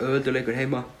 auðvöldur leikur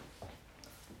heima.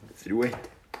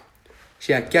 3-1.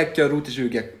 Síðan geggjaður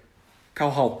útisugur gegn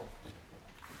KH.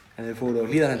 En þeir fóru á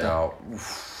Hlíðarenda. Já,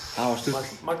 það var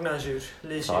stutt. Magnaði sigur,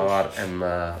 liði sigur.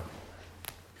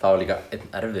 Það var líka einn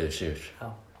erfiður sigur. Já.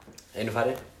 Einu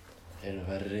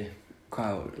færri.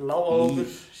 Hvað? Lága okkur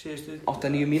síðustu.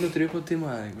 8-9 mínútur upp á tíma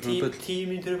eða eitthvað svona bull. 10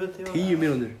 mínútur upp á tíma. 10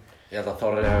 mínútur. Ég held að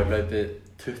Þorri hefur hlaupið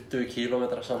 20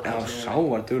 kílómetra samt. Já, sá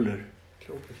var dölur.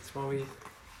 Hljópið smá í.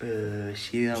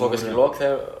 Síðan Svo kannski lok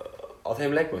á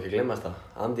þeim leikum, ekki glemast það.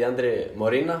 Andri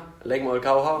Morína, leikmaður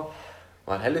KH,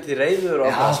 var helviti reiður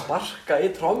og að sparka í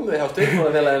trommu hjá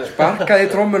stjórnmálafélaginu. Sparkaði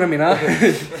í trommuna mína.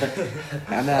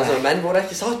 Þannig að menn voru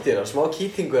ekki sáttir, smá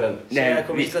kýtingur en... Nei,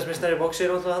 kom Íslandsmeistari í boxi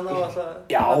alltaf hann og alltaf...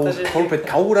 Já, Kolbeinn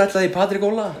Kára ætlaði í Patrik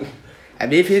Óla. En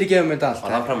við fyrirgefum þetta allt.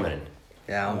 Var hann frammerinn?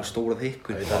 Já, stóra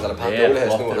þykkur. Það er alveg Patrik Óli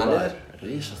hefði snúið hann yfir.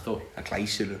 Rísastór. Það er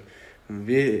glæsilegur.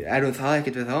 Við erum það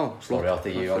ekkert við þá. Snorri átti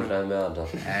ekki vandræði með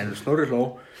hann. En Snorri hló.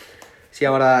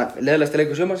 Síðan var það leiðilegasti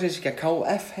leikur sumarsins, gegn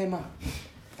KF heima.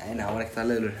 Nei, það var ekkert það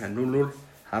leiðilegur. En 0-0,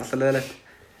 það er alltaf leiðilegt.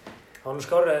 Það var nú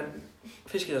skárið en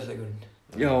fiskidagsleikurinn.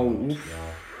 Já,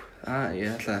 ég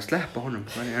ætlaði að sleppa honum.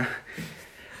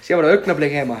 Síðan var það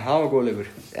Augnablik heima, það var góð leikur.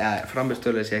 Já,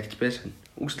 framistöðlega sé ekkert spes, en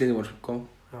úrslitin voru góð.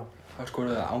 Já. Það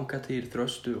skoraði það Angatýr,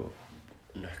 Þröstu og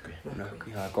Nökkvi. Já,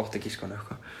 það er gott að giska á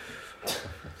Nökkva.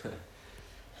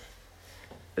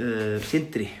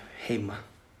 Sindri heima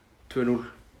 2-0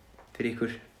 fyrir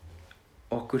ykkur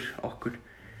okkur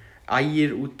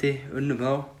Ægir úti, unnum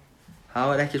þá. Það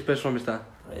var ekki spes framistæða.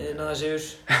 Iðnaða sigur.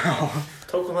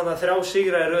 Tókum hann að 3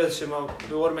 sigra í röð sem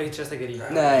við vorum ekkert sérstakir í.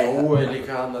 Nei. Jói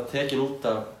líka hann að tekin út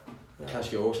af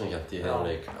kannski ósanngjarnt í þeirra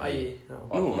leik. Já.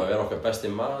 Var búinn að vera okkar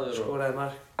besti maður. Skoraði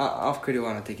mark. Af hverju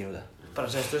var hann að tekja út það? Bara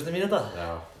 60. mínúta.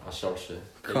 Já, að sjálfsögðu.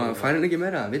 Hvað, fær hann ekki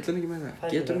meira? Vill hann ekki meira?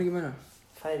 Getur hann ekki meira?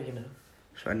 Fær ekki meira.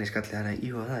 Svenni skalli hann að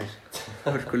íhuga það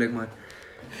hörkuleikmaður.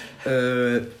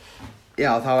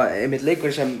 Já, það var einmitt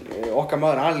leikur sem okkar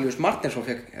maður Alius Martinsson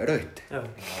fekk rautt. Já.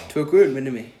 2 gul,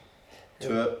 minnum mig.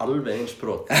 2 alveg eins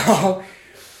brot. Já.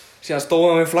 Síðan stóð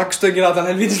hann með flaggstöngin allan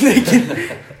helvítisleikin.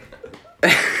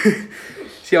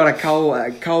 Síðan var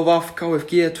það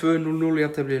KFG 2-0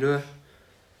 jafntefli í röð.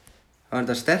 Það var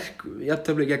þetta sterk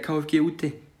jafntefli gegn KFG úti.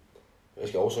 Ég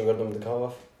veist ekki ósangjörnum til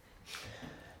KF.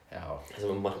 Já. Það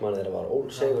sem markmannið þeirra var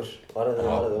Ólsegur. Varðið.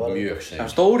 Mjög Það segur. var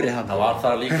stóri hann. Það var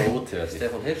það líka úti, veit ég.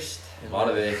 Stefán Hirst.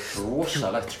 Varðið eitt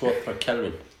rosalegt skot frá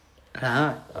Kelvin.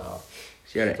 Það. Já.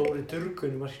 Síðan Stóri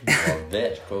durgun í markinu. Það var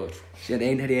vel góður. Síðan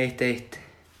Einherji 1-1.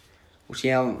 Og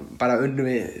síðan bara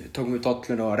tókum við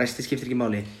dollun og resti skiptir ekki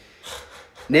máli.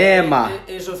 Nema.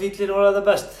 Eins og fíllinn var þetta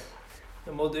best.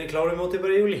 Við klárum mótið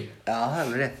bara í júlí. Já, það er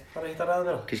alveg rétt. Það er ekkert að ræða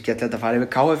meira. Kannski gæti þetta að fara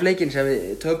yfir KF-leikinn sem við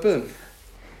töpuðum.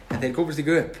 En þeir komast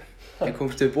ekki upp. Þeir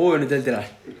komast upp ofinu deildina.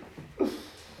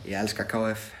 Ég elska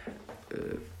KF.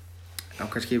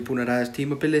 Kannski búin að ræðast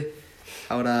tímabilið.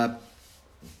 Það var það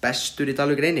bestur í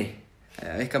Dalvík reyni.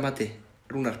 Ykkar mati.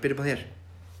 Rúnar, byrjum á þér.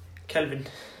 Kelvin.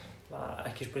 Var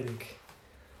ekki spurning.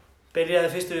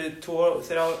 Byrjaði fyrstu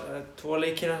 2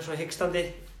 leikina svona hyggstandi.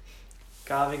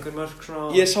 Gaf einhver mörk svona...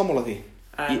 Ég er sammála því.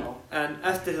 En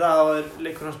eftir það var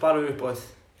leikur hans bara uppáðið.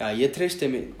 Já, ég treysti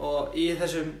mig. Og í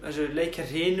þessu leikjar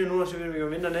hrínu núna sem við erum ekki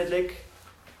að vinna neitt leik.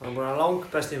 Það var bara lang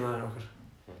besti maður okkar.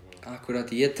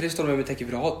 Akkurat, ég treysti honum að við tekja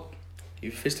fyrir hotn í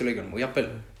fyrstu leikunum og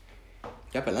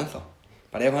jafnvel ennþá.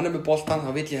 Bara ef hann er með boltan,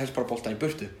 þá vill ég helst bara boltan í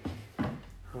burtu.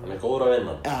 Hann er góður að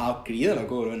vinna. Já, gríðarlega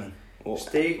góður að vinna.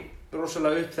 Steig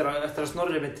rosalega upp eftir að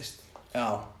Snorri meiddist. Já.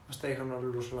 Það steig hann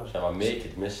alveg rosalega. Það var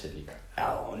mikill missir líka. Já,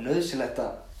 og nöðsilegt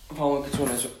að fá eitthvað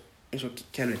svona eins og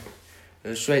Kelvin.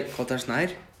 Sveinn, hvað er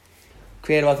snær?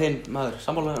 Hver var þinn maður?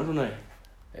 Sammála Rúnari?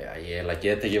 Já, ég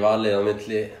get ekki valið á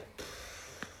milli.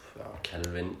 Já,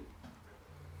 Kelvin.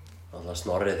 Alltaf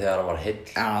Snorri þegar hann var heill.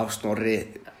 Já, Snorri.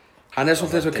 Hann er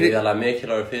svolítið eins og gríðarlega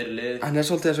mikilvægur fyrir liðið. Hann er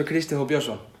svolítið eins og Kristi H.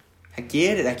 Björnsson. Hann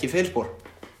gerir ekki feilspor.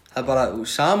 Það er bara,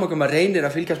 sama hvað maður reynir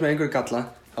að fylgjast með einhverju galla,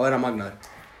 þá er hann magnaður.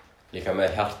 Líka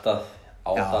með hjartað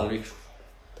á Dalvík.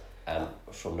 En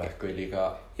svo nökkum við líka...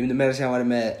 Ég myndi meira að segja að hann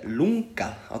væri með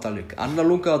lungað á Dalvík. Annar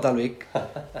lungað á Dalvík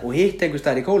og hitt einhvers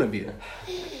staðar í Kólumbíu.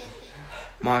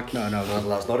 Magnaður náður.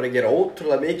 Alltaf Snorri gerir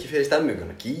ótrúlega mikið fyrir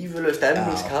stemminguna. Gífurlegur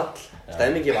stemmingskall.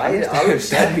 Stemmingi væri alveg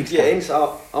ekki eins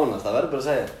ánast, það verður bara að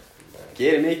segja.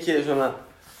 Gerir mikið svona...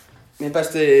 Minn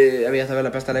besti, ef ég ætti að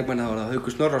velja besta leikmann þá var það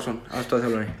Haukur Snorrason,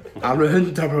 aðstoðarþjálfari. Alveg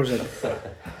 100%.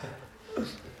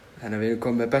 Þannig að við erum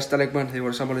komið með besta leikmann, þið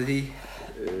voru sammála því.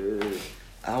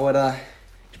 Þá það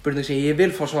spurning sem ég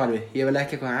vil fá svar við. Ég vil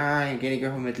ekki eitthvað, ég ger ekki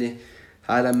upp á milli.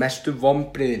 Það það mestu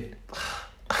vonbrigðin.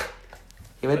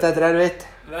 Ég veit að þetta erfitt.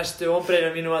 Mestu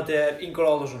vonbrigðin á mínum mati Ingólfur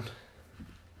Árnason.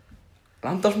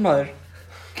 Landásmaður.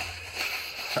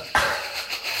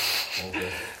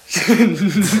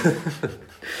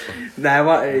 Nei,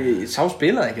 sá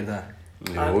spilaði ekkert það.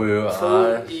 Jú,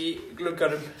 Fór í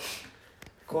glugganum,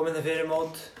 kominn það fyrir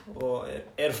mót og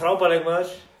frábær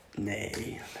leikmaður. Nei,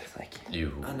 hann það ekki. Jú.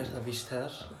 Hann það víst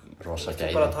þar. Rosa Þú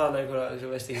gæði. bara að tala einhverja, þú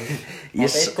veist ekki. Hann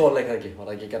var eitt góðleik ekki, var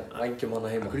það ekki vængjum hana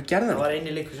heima? Hverju gerði Það hann? var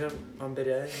eini leikur sem hann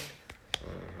byrjaði.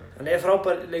 Hann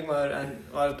frábær leikmaður en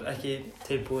var ekki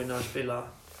tilbúinn að spila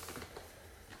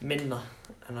minna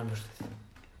en hann mjög.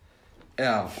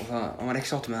 Já, og hann var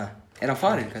ekki sáttur með það. Hann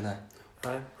farinn, hvað það?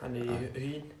 Nei, hann í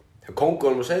Huginn. Hjá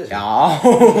Kóngólum og segði þessu. Já.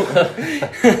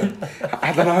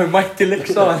 Ætla hann hafi mætt til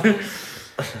leiks á hann.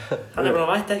 Hann bara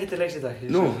mætti ekki til leiks í dag.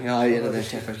 Nú, já, ég að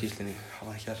tjekka skýrslunni. Hann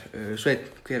var ekki þar. Sveinn,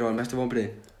 hver var mestu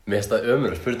vonbrigðin? Mér finnst það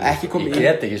ömurleg spurning. Ekki komið Ég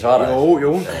get ekki svarað.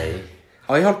 Jú. Nei.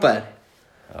 Á ég hjálpa þér?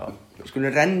 Já. Við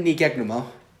skulum renni í gegnum þá.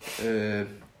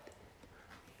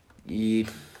 Ég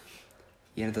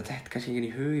þetta kannski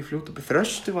ekki í hug í fljótu.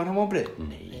 Þröstu var hann vonbrigð?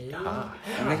 Nei. Hann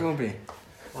var ekki vonbrigð?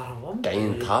 Var hann vonbrigð?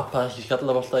 Gæinn tapaði ekki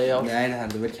skallabolta í ár. Nei, það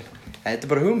er vel kjær. Þetta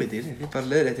bara hugmyndir, þetta bara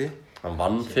leiðrétti. Hann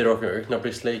vann fyrir okkur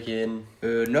augnabliksleikinn.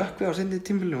 Nökkvi á sendið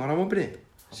tímabilinu, var hann vonbrigð?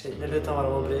 Seinni hlutan var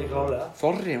hann vonbrigð, klálega.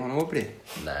 Þorri, var hann vonbrigð?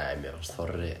 Nei, mér fannst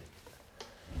Þorri.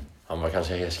 Hann var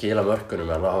kannski ekki að skila mörkunum,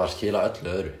 en hann var að skila öllu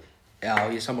öðru. Já,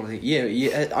 ég sammála því.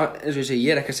 Eins og ég segi,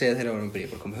 ég ekki að segja þeirra var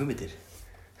vonbrigð, bara komið hugmyndir.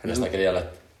 Mér finnst það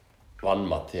gríðalegt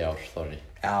vannmatt í ár, Þorri.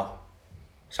 Já.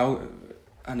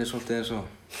 Hann svolítið eins og...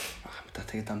 Þetta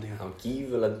tekið damn því. Hann var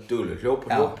gífurlega duglegur, hljóp og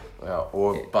hljóp. Já,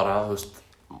 og bara, þú veist,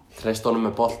 treyst honum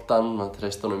með boltan, maður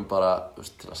treyst honum bara, þú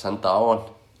veist, til að senda á hann,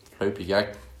 hlaup í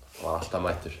gegn, var alltaf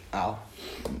mættur. Já,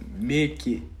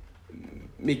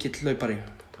 mikill hlaupari,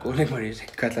 góð leikmari,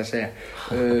 hvað ætla að segja.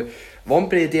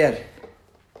 Vonbrigðið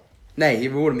nei,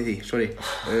 við vorum í því, sorry,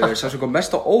 sá sem kom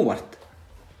mest á óvart,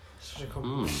 Svo sem kom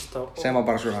mest á... sem var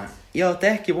bara svona, ég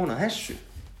átti ekki von á þessu.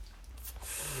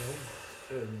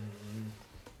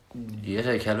 Ég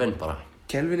segi Kelvin bara.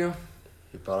 Kelvin, já.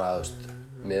 Ég bara, þú veist,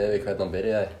 miðað við hvernig hann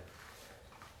byrjaði.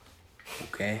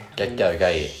 Ok. Geggjaði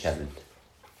gæi, Kelvin.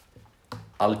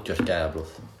 Algjört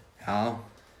gæjablóð. Já,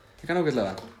 ég kann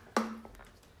ágætlega það.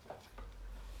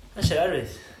 Þessi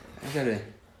erfið. Ekki erfið.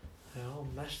 Já,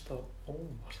 mest á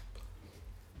óvart.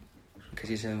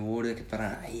 Kannski sem við voruð ekkert bara,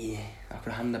 af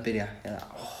hverju hann að byrja, eða,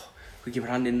 hvað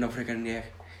kemur hann inn á frekar en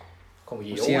ég. Kom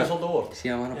ekki Jói svolítið óvart?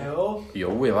 Síðan var hann bara, Já,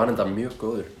 Jói var enda mjög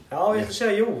góður. já, ég ætla að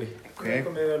segja Jói. Ok. Það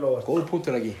kom mér vel óvart. góður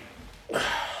punktur ekki.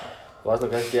 Þú varst nú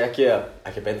kannski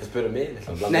ekki beint að spura mig.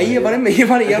 Nei, ég var í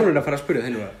alveg að fara að spyrja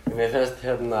þennu. Mér finnst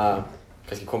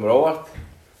kannski komur óvart.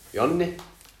 Jonni,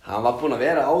 hann var búinn að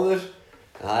vera áður.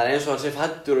 En það eins og hann sé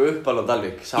fæddur og uppalinn á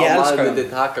Dalvík. Sá Ég elska maður hann. myndi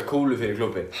taka kúlu fyrir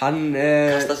klúbbinn. Hann,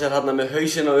 Kasta sér hérna með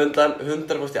hausinn á undan,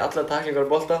 100% í allar taklingar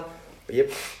á bolta. Og ég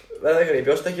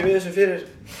bjóst ekki við þessu fyrir.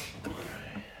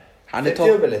 hann er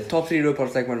Tímabilið. top 3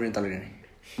 uppáhaldsleikmaður minn í Dalvíkinni.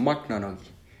 Magnaður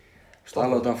náttúrulega.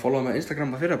 Staðlátt að followa með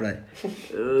Instagram að fyrrabræði.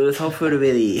 Þá förum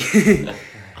við í...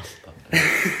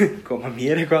 Koma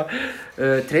mér eitthvað.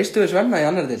 Treystu við Svenna í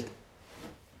annar deild?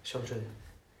 Sjálfsögðu.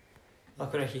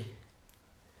 Akkur ekki.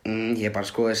 Ég bara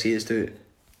skoði síðustu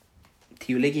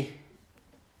 10 leiki.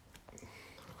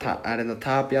 Það er enda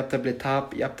tap, jafntefli,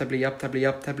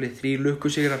 3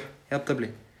 lukkusigrar, jafntefli.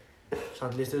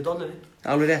 Samt listu við dollunni.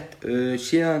 Alveg rétt.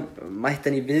 Síðan mætti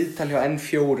hann í viðtal hjá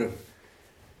N4.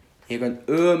 Ég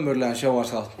hef ömurlegan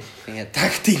sjónvarpsþátt. Ég hef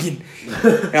taktíkin.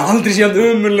 Ég hef aldrei séð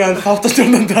ömurlegan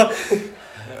þáttastjórnanda.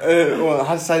 Og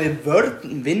hann sagði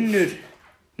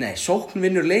sókn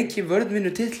vinnur leiki, vörn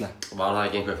vinnur titla. Var það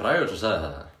ekki einhver frægur sem sagði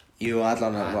það? Jú,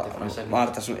 allan var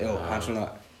þetta svona, hann svona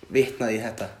vitnaði í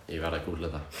þetta. Ég verði að googla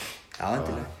þetta. Já,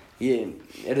 endilega.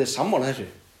 Eru þið sammála þessu?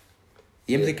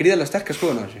 Ég myndi gríðarlega sterkar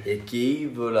skoðun á þessu. Ég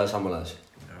gífurlega sammála þessu.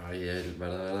 Já, ég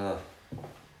verði að vera það.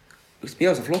 Þú veist, mér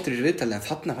varst það flottur í þessu viðtali en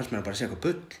þarna fannst mér að bara segja eitthvað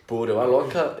bull. Búri var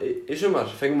lokað í sumar,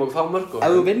 fengum okkur fá mörg og... Ef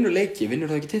þú vinnur leiki, vinnur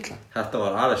þú ekki titla? Þetta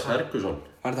var Ares Ferguson.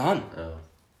 Var þetta hann? Já.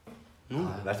 Nú?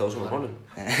 Vertu ósammála honum.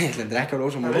 Ég ætla ekki að vera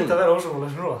ósammála Það veit að vera ósammála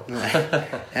þessu núna.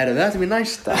 Herru, við ætlum í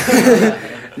næsta.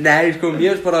 Nei, sko,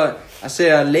 ég veist bara að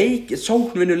segja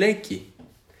sókn vinnur leiki.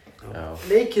 Já.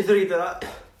 Leikir þurfi ekki að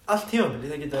allt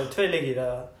tímabilið, það geta 2 leikir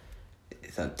eða...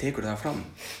 Það tekur það fram.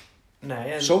 Nei,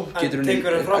 en Sókn getur hún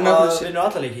tekur það fram að vinna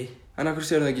alla leiki. En af hverju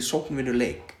segir það ekki sókn vinnur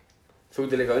leik? Þú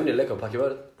getur líka unnið leik á pakki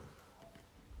vörð.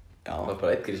 Já. Það var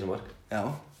bara 1 grísamark. Já,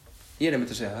 ég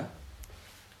einmitt að segja það.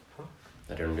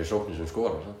 Það er mjög sóknir sem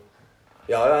skorar, það.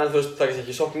 Já, en þú veist, það er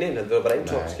ekki sókn inn, þetta er bara 1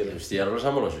 sókn, Nei, skilur. ég er alveg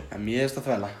sammála þessu. En mér finnst það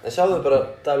þvæla. En sjáðu bara,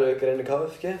 Dalvík reyni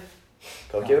KFG.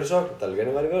 KFG verið sókn, Dalvík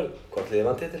reyni var í vörð. Hvort liðið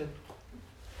vann titilinn?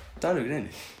 Dalvík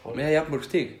reyni. Með jafnmörg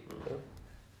stíg.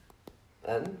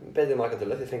 En betið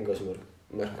markatölu, þið fengu þessu mörg.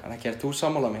 En ekki, ert þú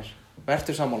sammála mér?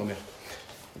 Vertu sammála mér?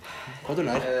 Hvað þú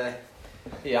nær?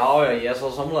 Já, ég er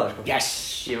svo sammálaður, sko. Yes!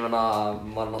 Ég meina,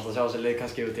 maður náttúrulega sjá þessi lið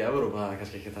kannski út í Evrópu, það er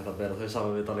kannski ekki þetta að bera þau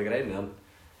saman við Dalvík reyni,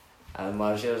 en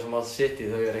maður séð þessum að City,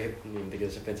 þau er ekkert, ég myndi ekki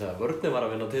þess að beint segja að vörnum var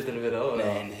að vinna titilinn fyrir þá.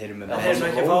 Nei, þeir eru með Það er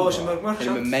ekki að fá þessi mörg Þeir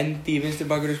eru með Mendy í vinstri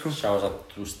bakverði, sko. Sjáum samt,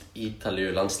 þú veist, Ítalíu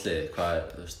landsliði, hvað er,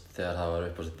 þú veist, þegar það var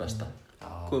upp á sitt besta.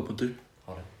 Góða punktur.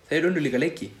 Hárið. Þeir unnu líka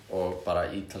leiki. Og bara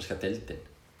ítalska deildin.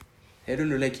 Þeir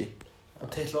unnu leiki. Og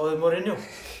titlaði Mourinho.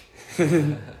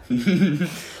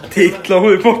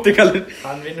 Titlaði Portugalin.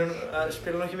 Hann vinnur,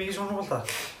 spila nú ekki mikið svona fólta.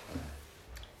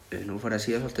 Nú farið að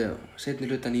síða svolítið seinni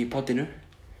hlutan í poddinu.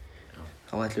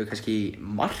 Þá ætlum við kannski í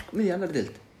markmið í annarri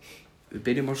deild. Við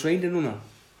byrjum á Sveini núna.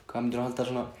 Hvað myndir þú halda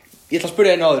svona... Ég ætla að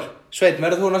spyrja einu áður. Sveinn,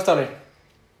 verður þú næsta ári?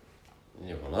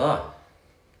 Ég vona það.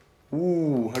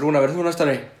 Rúna, verður þú næsta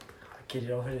ári? Það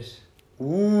gerir áfyrir.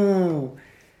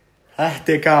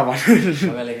 Þetta er gaman.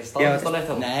 Það vil ekki staðast á neitt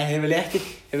þarna. Nei, þeir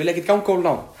vil ekkert ganga of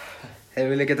langt. Þeir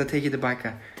vil ekkert að tekið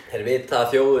tilbaka. Þeir vita að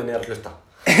þjóðin er að hlusta.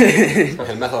 Það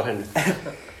er með það á hennu.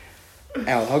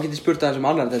 Já, þá get ég spurt aðeins um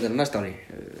annar deildina næsta ári.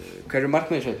 Hver eru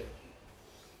markmiðið, Sveinn?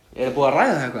 Er það búið að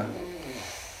ræða það eitthvað?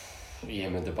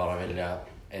 Ég myndi bara vilja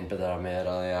einbeita mér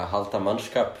að því að halda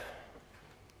mannskap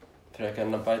frekar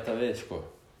en að bæta við, sko.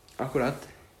 Akkúrat.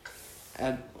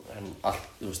 En allt,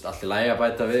 þú veist, allt í lagi að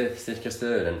bæta við, styrkja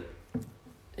stöður, en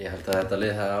ég held að þetta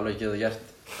lið hefði alveg getað gert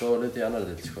góða hluti í annar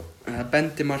deild, sko. En það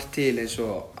bendir margt til eins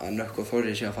og að Nökk og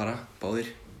Þorri sé að fara, báðir.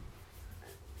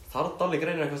 Þarf Dalvík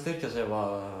reynir eitthvað að styrkja sig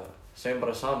segjum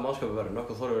bara saman mannskapu verður, Nökk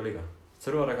og Þorri verður líka.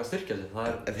 Þurfa eitthvað að styrkja sig, það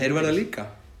er... Þeir verða líka.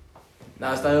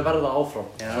 Nei, það er verða áfram,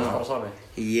 Já. það er bara sami.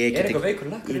 Ég eitthvað veikur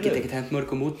leggur í Ég get liði? ekkert hent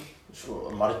mörgum út. Svo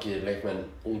margir leikmenn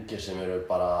ungir sem eru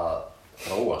bara að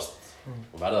þróast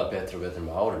og verða betri og betri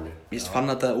með árinu. Mér finnst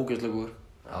fann að þetta ógeðslega góður.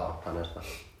 Já, hann er það.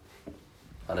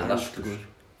 Hann er Hann er naskur, góður.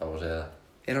 það má segja það.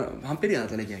 Hann byrjaði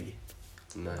alltaf leikið ekki.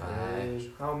 Nei.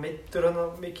 Hann var meiddur hann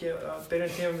mikið að byrja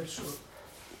tímabils og...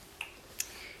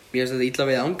 Mér finnst þetta illa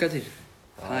við að anga til.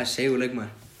 Það er segur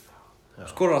leikmaður.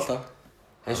 Skorar alltaf.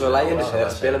 Eins og læginu,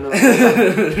 þeir spila með það.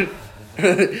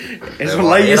 Eins og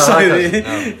lagið sagði.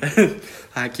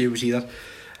 Það kemur síðan.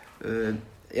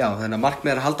 Já, þannig að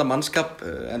markmið er að halda mannskap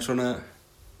en svona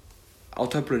á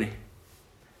töflunni.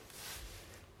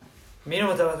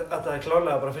 Mínum að þetta er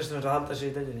klárlega bara fyrst og fremst að halda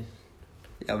sig í deildinni.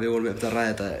 Já, við vorum eftir að ræða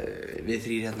þetta við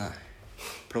þrír hérna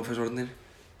prófessorarnir.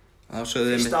 Þá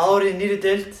sögðu við Fyrsta árið í nýri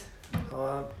deild.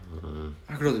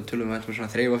 Akkurat, tölum við ætlum svona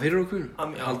að þreifa fyrir okkur.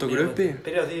 Halda okkur uppi.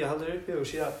 Byrja á því að halda uppi og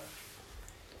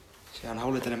Síðan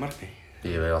háleitan er markmið.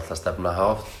 Ég vil alltaf stefna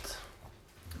hátt.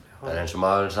 En eins og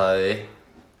maðurinn sagði,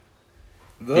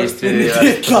 víst við því að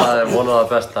það er vonað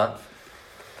að besta.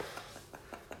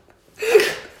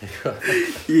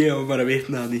 Ég var bara að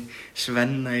vitna hann í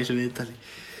Svenna í þessu viðtali.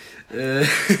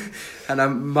 Þannig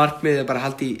að markmið er bara að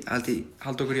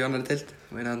halda okkur í annarri deild.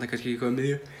 Það meina þannig kannski ekki komið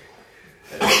miðju.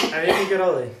 En ég fikk á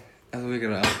því. Ef þú fikir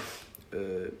það.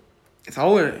 Þá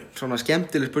er svona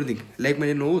skemmtileg spurning.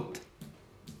 Leikmenn inn og út.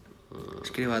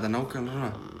 Skrifa þetta nákvæmlega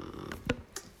svona.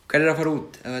 Hver er að fara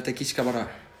út? Ef þetta gíska bara.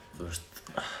 Þú veist.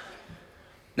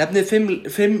 Nefnið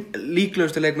 5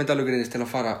 líklegustu leikmenn Dalvíkurins til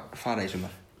að fara í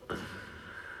sumar.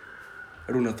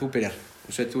 Rúna, þú byrjar.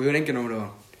 Þú hefur engin númer á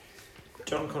hann.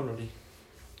 John Connolly.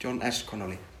 John S.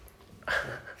 Connolly.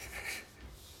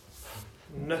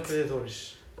 Nökkviði Þóris.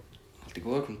 Allt í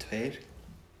góða, kom 2.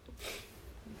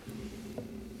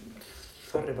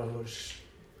 Þorri bara Þóris.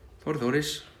 Þóri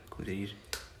Þóris, kom 3.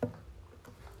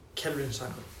 Kelvin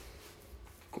Saka.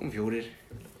 Kom 4.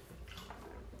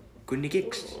 Gunni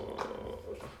Giggs.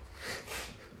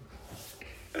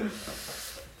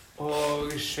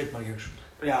 Og Sveinn Mark Jöksson.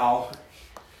 Já.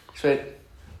 Sveinn,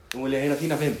 nú vil ég heyra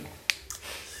þína 5.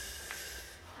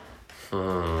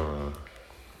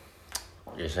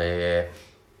 Ég segi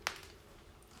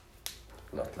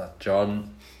náttúrulega John,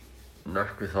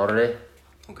 Nökkvi Þorri.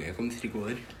 Ok, ég kom 3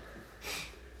 góðir.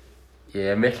 Ég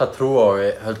er mikla trú á að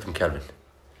við höldum Kelvin.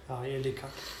 Já, ég líka.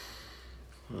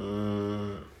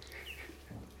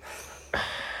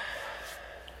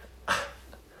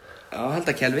 Já,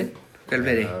 halda Kelvin. Hver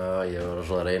veri? Já, ég var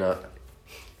svona að reyna.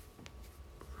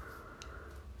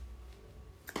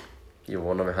 Ég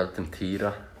vona við höldum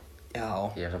Týra. Já.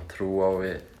 Ég er samt trú á að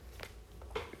við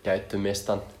gætum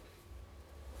mistan.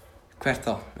 Hvert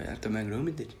þá? Við ertum með einhverju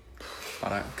hugmyndir.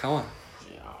 Bara káa.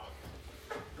 Já.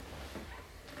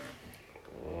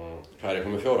 Hvað er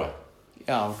komið 4?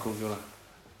 Já, kom 4.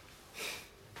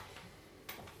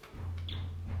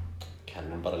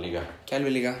 Kelvin bara líka.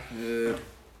 Kelvin líka.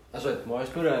 Sveit, má ég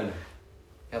spyrja henni?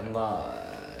 Hérna,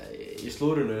 í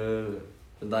slúrinu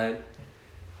daginn.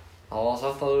 Það var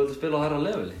sagt að þú vildi spila á hærra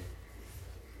leveli.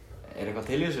 Er eitthvað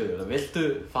til í þessu? Eða viltu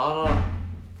fara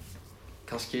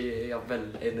kannski jafnvel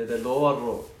einni deild ofar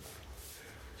og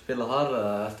spila þar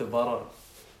eða ertu bara...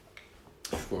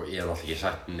 Sko, ég hef náttúrulega ekki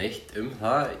sagt neitt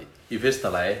það í fyrsta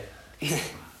lagi.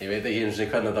 Ég veit ekki einu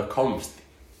sinni hvernig þetta komst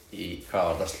í hvað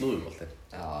var þetta slúðumoltin.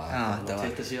 Já, þetta var...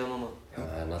 Twitter síðan núna.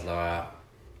 En allavega,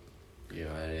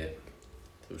 ég væri,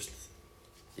 þú veist,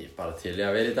 ég er bara til í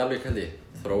að vera í Dalvík held ég.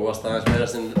 Þróast aðeins meira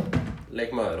sem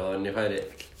leikmaður og þannig ég færi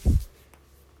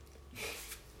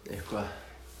eitthvað,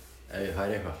 ef ég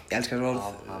færi eitthvað. Ég elskar svo orð.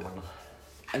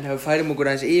 En ef við færum okkur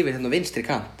aðeins yfir hérna á vinstri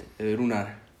kant, Rúnar.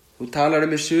 Þú talar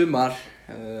í sumar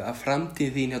að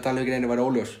framtíð þín hjá Dalvík reyni var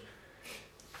óljós.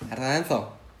 Er það ennþá?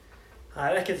 Það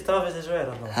er ekkert staðfest eins og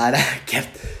alltaf. Það er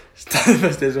ekkert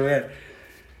staðfest eins og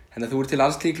Þannig að þú ert til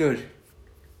alls líklegur.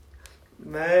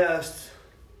 Nei,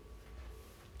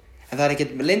 En það er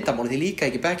ekkert leyndarmál, því líka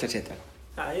ekki backlash-setra.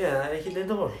 það er ekkert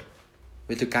leyndarmál.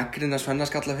 Viltu gaggrina Svenna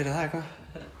skalla fyrir það eitthvað?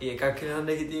 Ég gagnrýni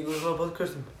hann ekkert í einhverjum svona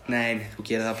podcastum. Nei, þú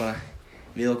gerir það bara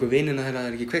við okkur vinina þegar það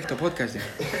er ekki kveikt á podcasti.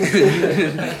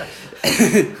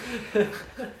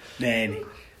 Nei.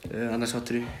 Annars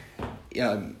áttur já,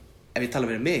 ef ég tala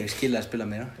fyrir mig, skilja að spila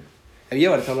meira. Ef ég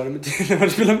var í þjálfari, myndi ég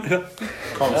að spila meira.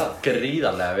 Komst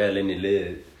gríðarlega vel inn í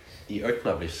liðið í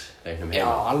augnablisleiknum Já,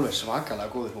 alveg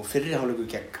svakalega góður. Og fyrri hálfleikur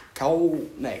gegn KH.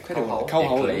 Ég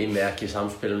gleymi ekki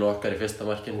samspilinu okkar í fyrsta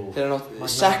markinu. Þeir eru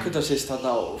nátt second assist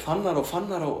þarna og fannar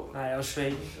og... Nei, og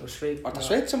Sveit. Var það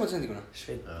Sveit sem átti sendinguna?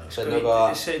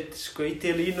 Sveit skauti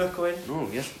línu eitthvað einn. Nú,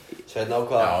 ég held... Sveit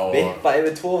ákvað að vippa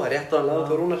yfir 2, rétt á að laga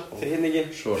fyrir Rúnar, þrýningi.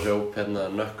 Svo hljóp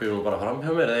nökkuði hún bara fram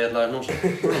hjá mér eða ég ætlaði að knúsa.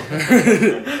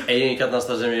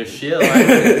 Eiginkjarnasta sem ég séð á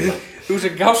æfingu. Þú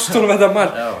sem gafst honum þetta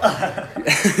mark. Já.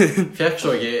 Fékk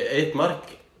svo ekki 1 mark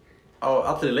á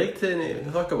allri leiktíðinni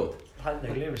í þokkabót. Hann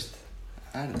gleymist.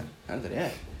 Það er það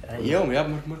ég. Ég á mig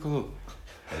jafn mörg og þú.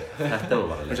 Þetta nú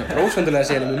bara Þess að prósendulega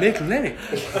segja með miklu fleiri.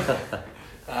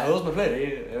 Það er með fleiri.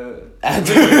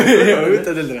 Já,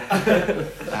 utan til þeirra.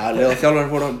 Já, leið og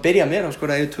þjálfarinn fór að byrja mér og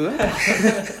skoraði 2.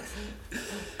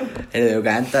 Heyrðu, ok,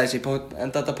 enda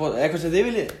þetta eitthvað sem þið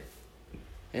viljið.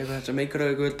 Eitthvað sem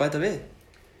einhverju vil bæta við.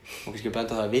 Og kannski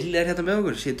benda það að Villi er hérna með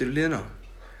okkur, situr í liðina á.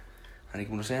 Hann er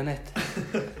ekki búinn að segja neitt.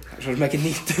 Svo sem ekki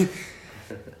nýtt.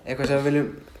 Eitthvað sem við viljum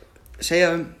segja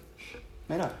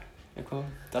meira. Eitthvað,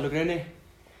 Dalvík reyni.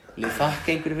 Viljið þakka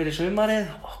einhverju fyrir sumarið.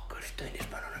 Okkur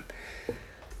Stuðningsmönnunum.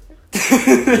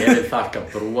 Ég vil þakka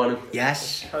brúanum. Yes.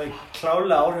 Það er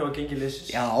klárlega áhrif á gengi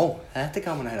liðsins. Já, þetta er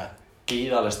gaman að heyra.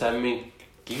 Gíðarleg stemming.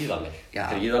 Gíðarleg. Já.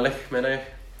 Gríðarleg, meina ég.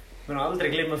 Við erum aldrei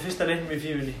gleyma fyrsta leiknum í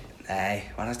fífunni. Nei,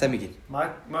 var það stemmingin?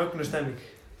 Mögnu stemming.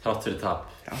 Þrátt fyrir tap.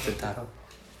 Þrátt fyrir tap.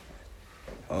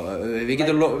 Og við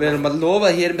erum að lofa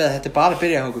hér með að þetta er bara að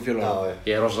byrja hjá okkur fjölunum.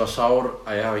 Ég er rosalega sár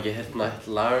að ég hafi ekki heyrt nætt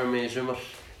lag um mig í sumar.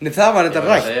 Nei, það var þetta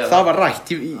rætt. Það var rætt.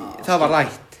 Það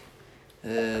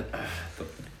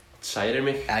særir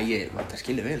mig. Já, ég var þetta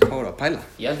skilja vel, hvað voru að pæla?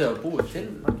 Ég held að það var búið til.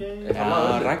 Já,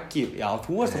 Raggi, já,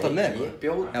 þú varst alltaf með. Ég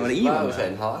bjóð Það var Ívan.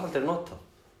 það var aldrei notað.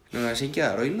 Nú, að syngja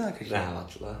það, rauna það kannski? Nei,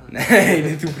 alltaf.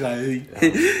 Nei, þú bræði því.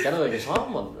 Gerðu það ekki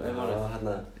saman?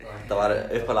 Þetta var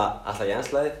uppalega alltaf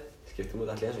Jenslæði. Skiptum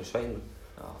út allir Jens og Svein.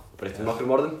 Og breyttum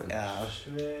nokkrum orðum. Já.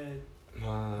 Sveit.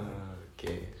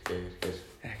 Geir.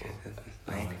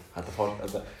 Nei. Þetta fór, ég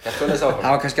skoði þess áfram.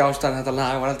 Það var kannski ástæðan, þetta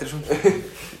lag var aldrei svona.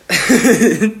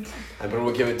 En bara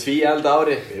nú kemur 2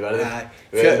 ári. Við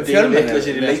Fjölmenni. verðum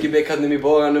vitlausir í leikjubikarnum í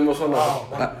Boganum og svona.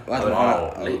 Við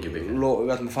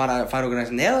ætlum að fara okkur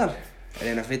aðeins neðar.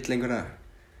 Reyna að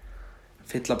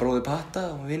fylla bróði Patta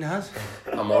og vini hans.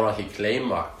 Það má ekki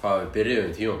gleyma hvað við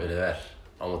byrjuðum tímabilið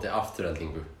á móti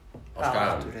afturheldingu á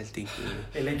Skaganum. Afturheldingu.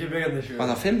 Í leikjubikarnir. Var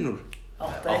það 5-0?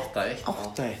 8-1.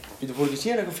 8-1. Þú fór ekki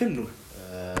sér eitthvað 5-0?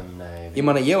 Nei. Ég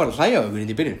man að ég var að hlæja á ykkur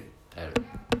inn í byrjun. Heyrðu,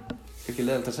 Ekki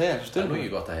leiðilegt að segja þessu það er stundum. nú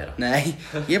ekki gott að heyra. Nei,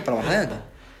 ég bara var hlæðandi.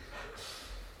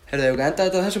 Heyrðu, ég enda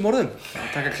þetta á þessum orðum.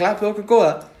 Takk að klappið okkur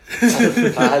góða.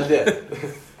 Það held ég.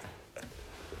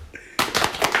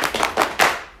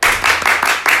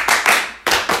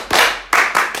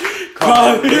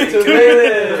 Hvað vitum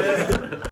við?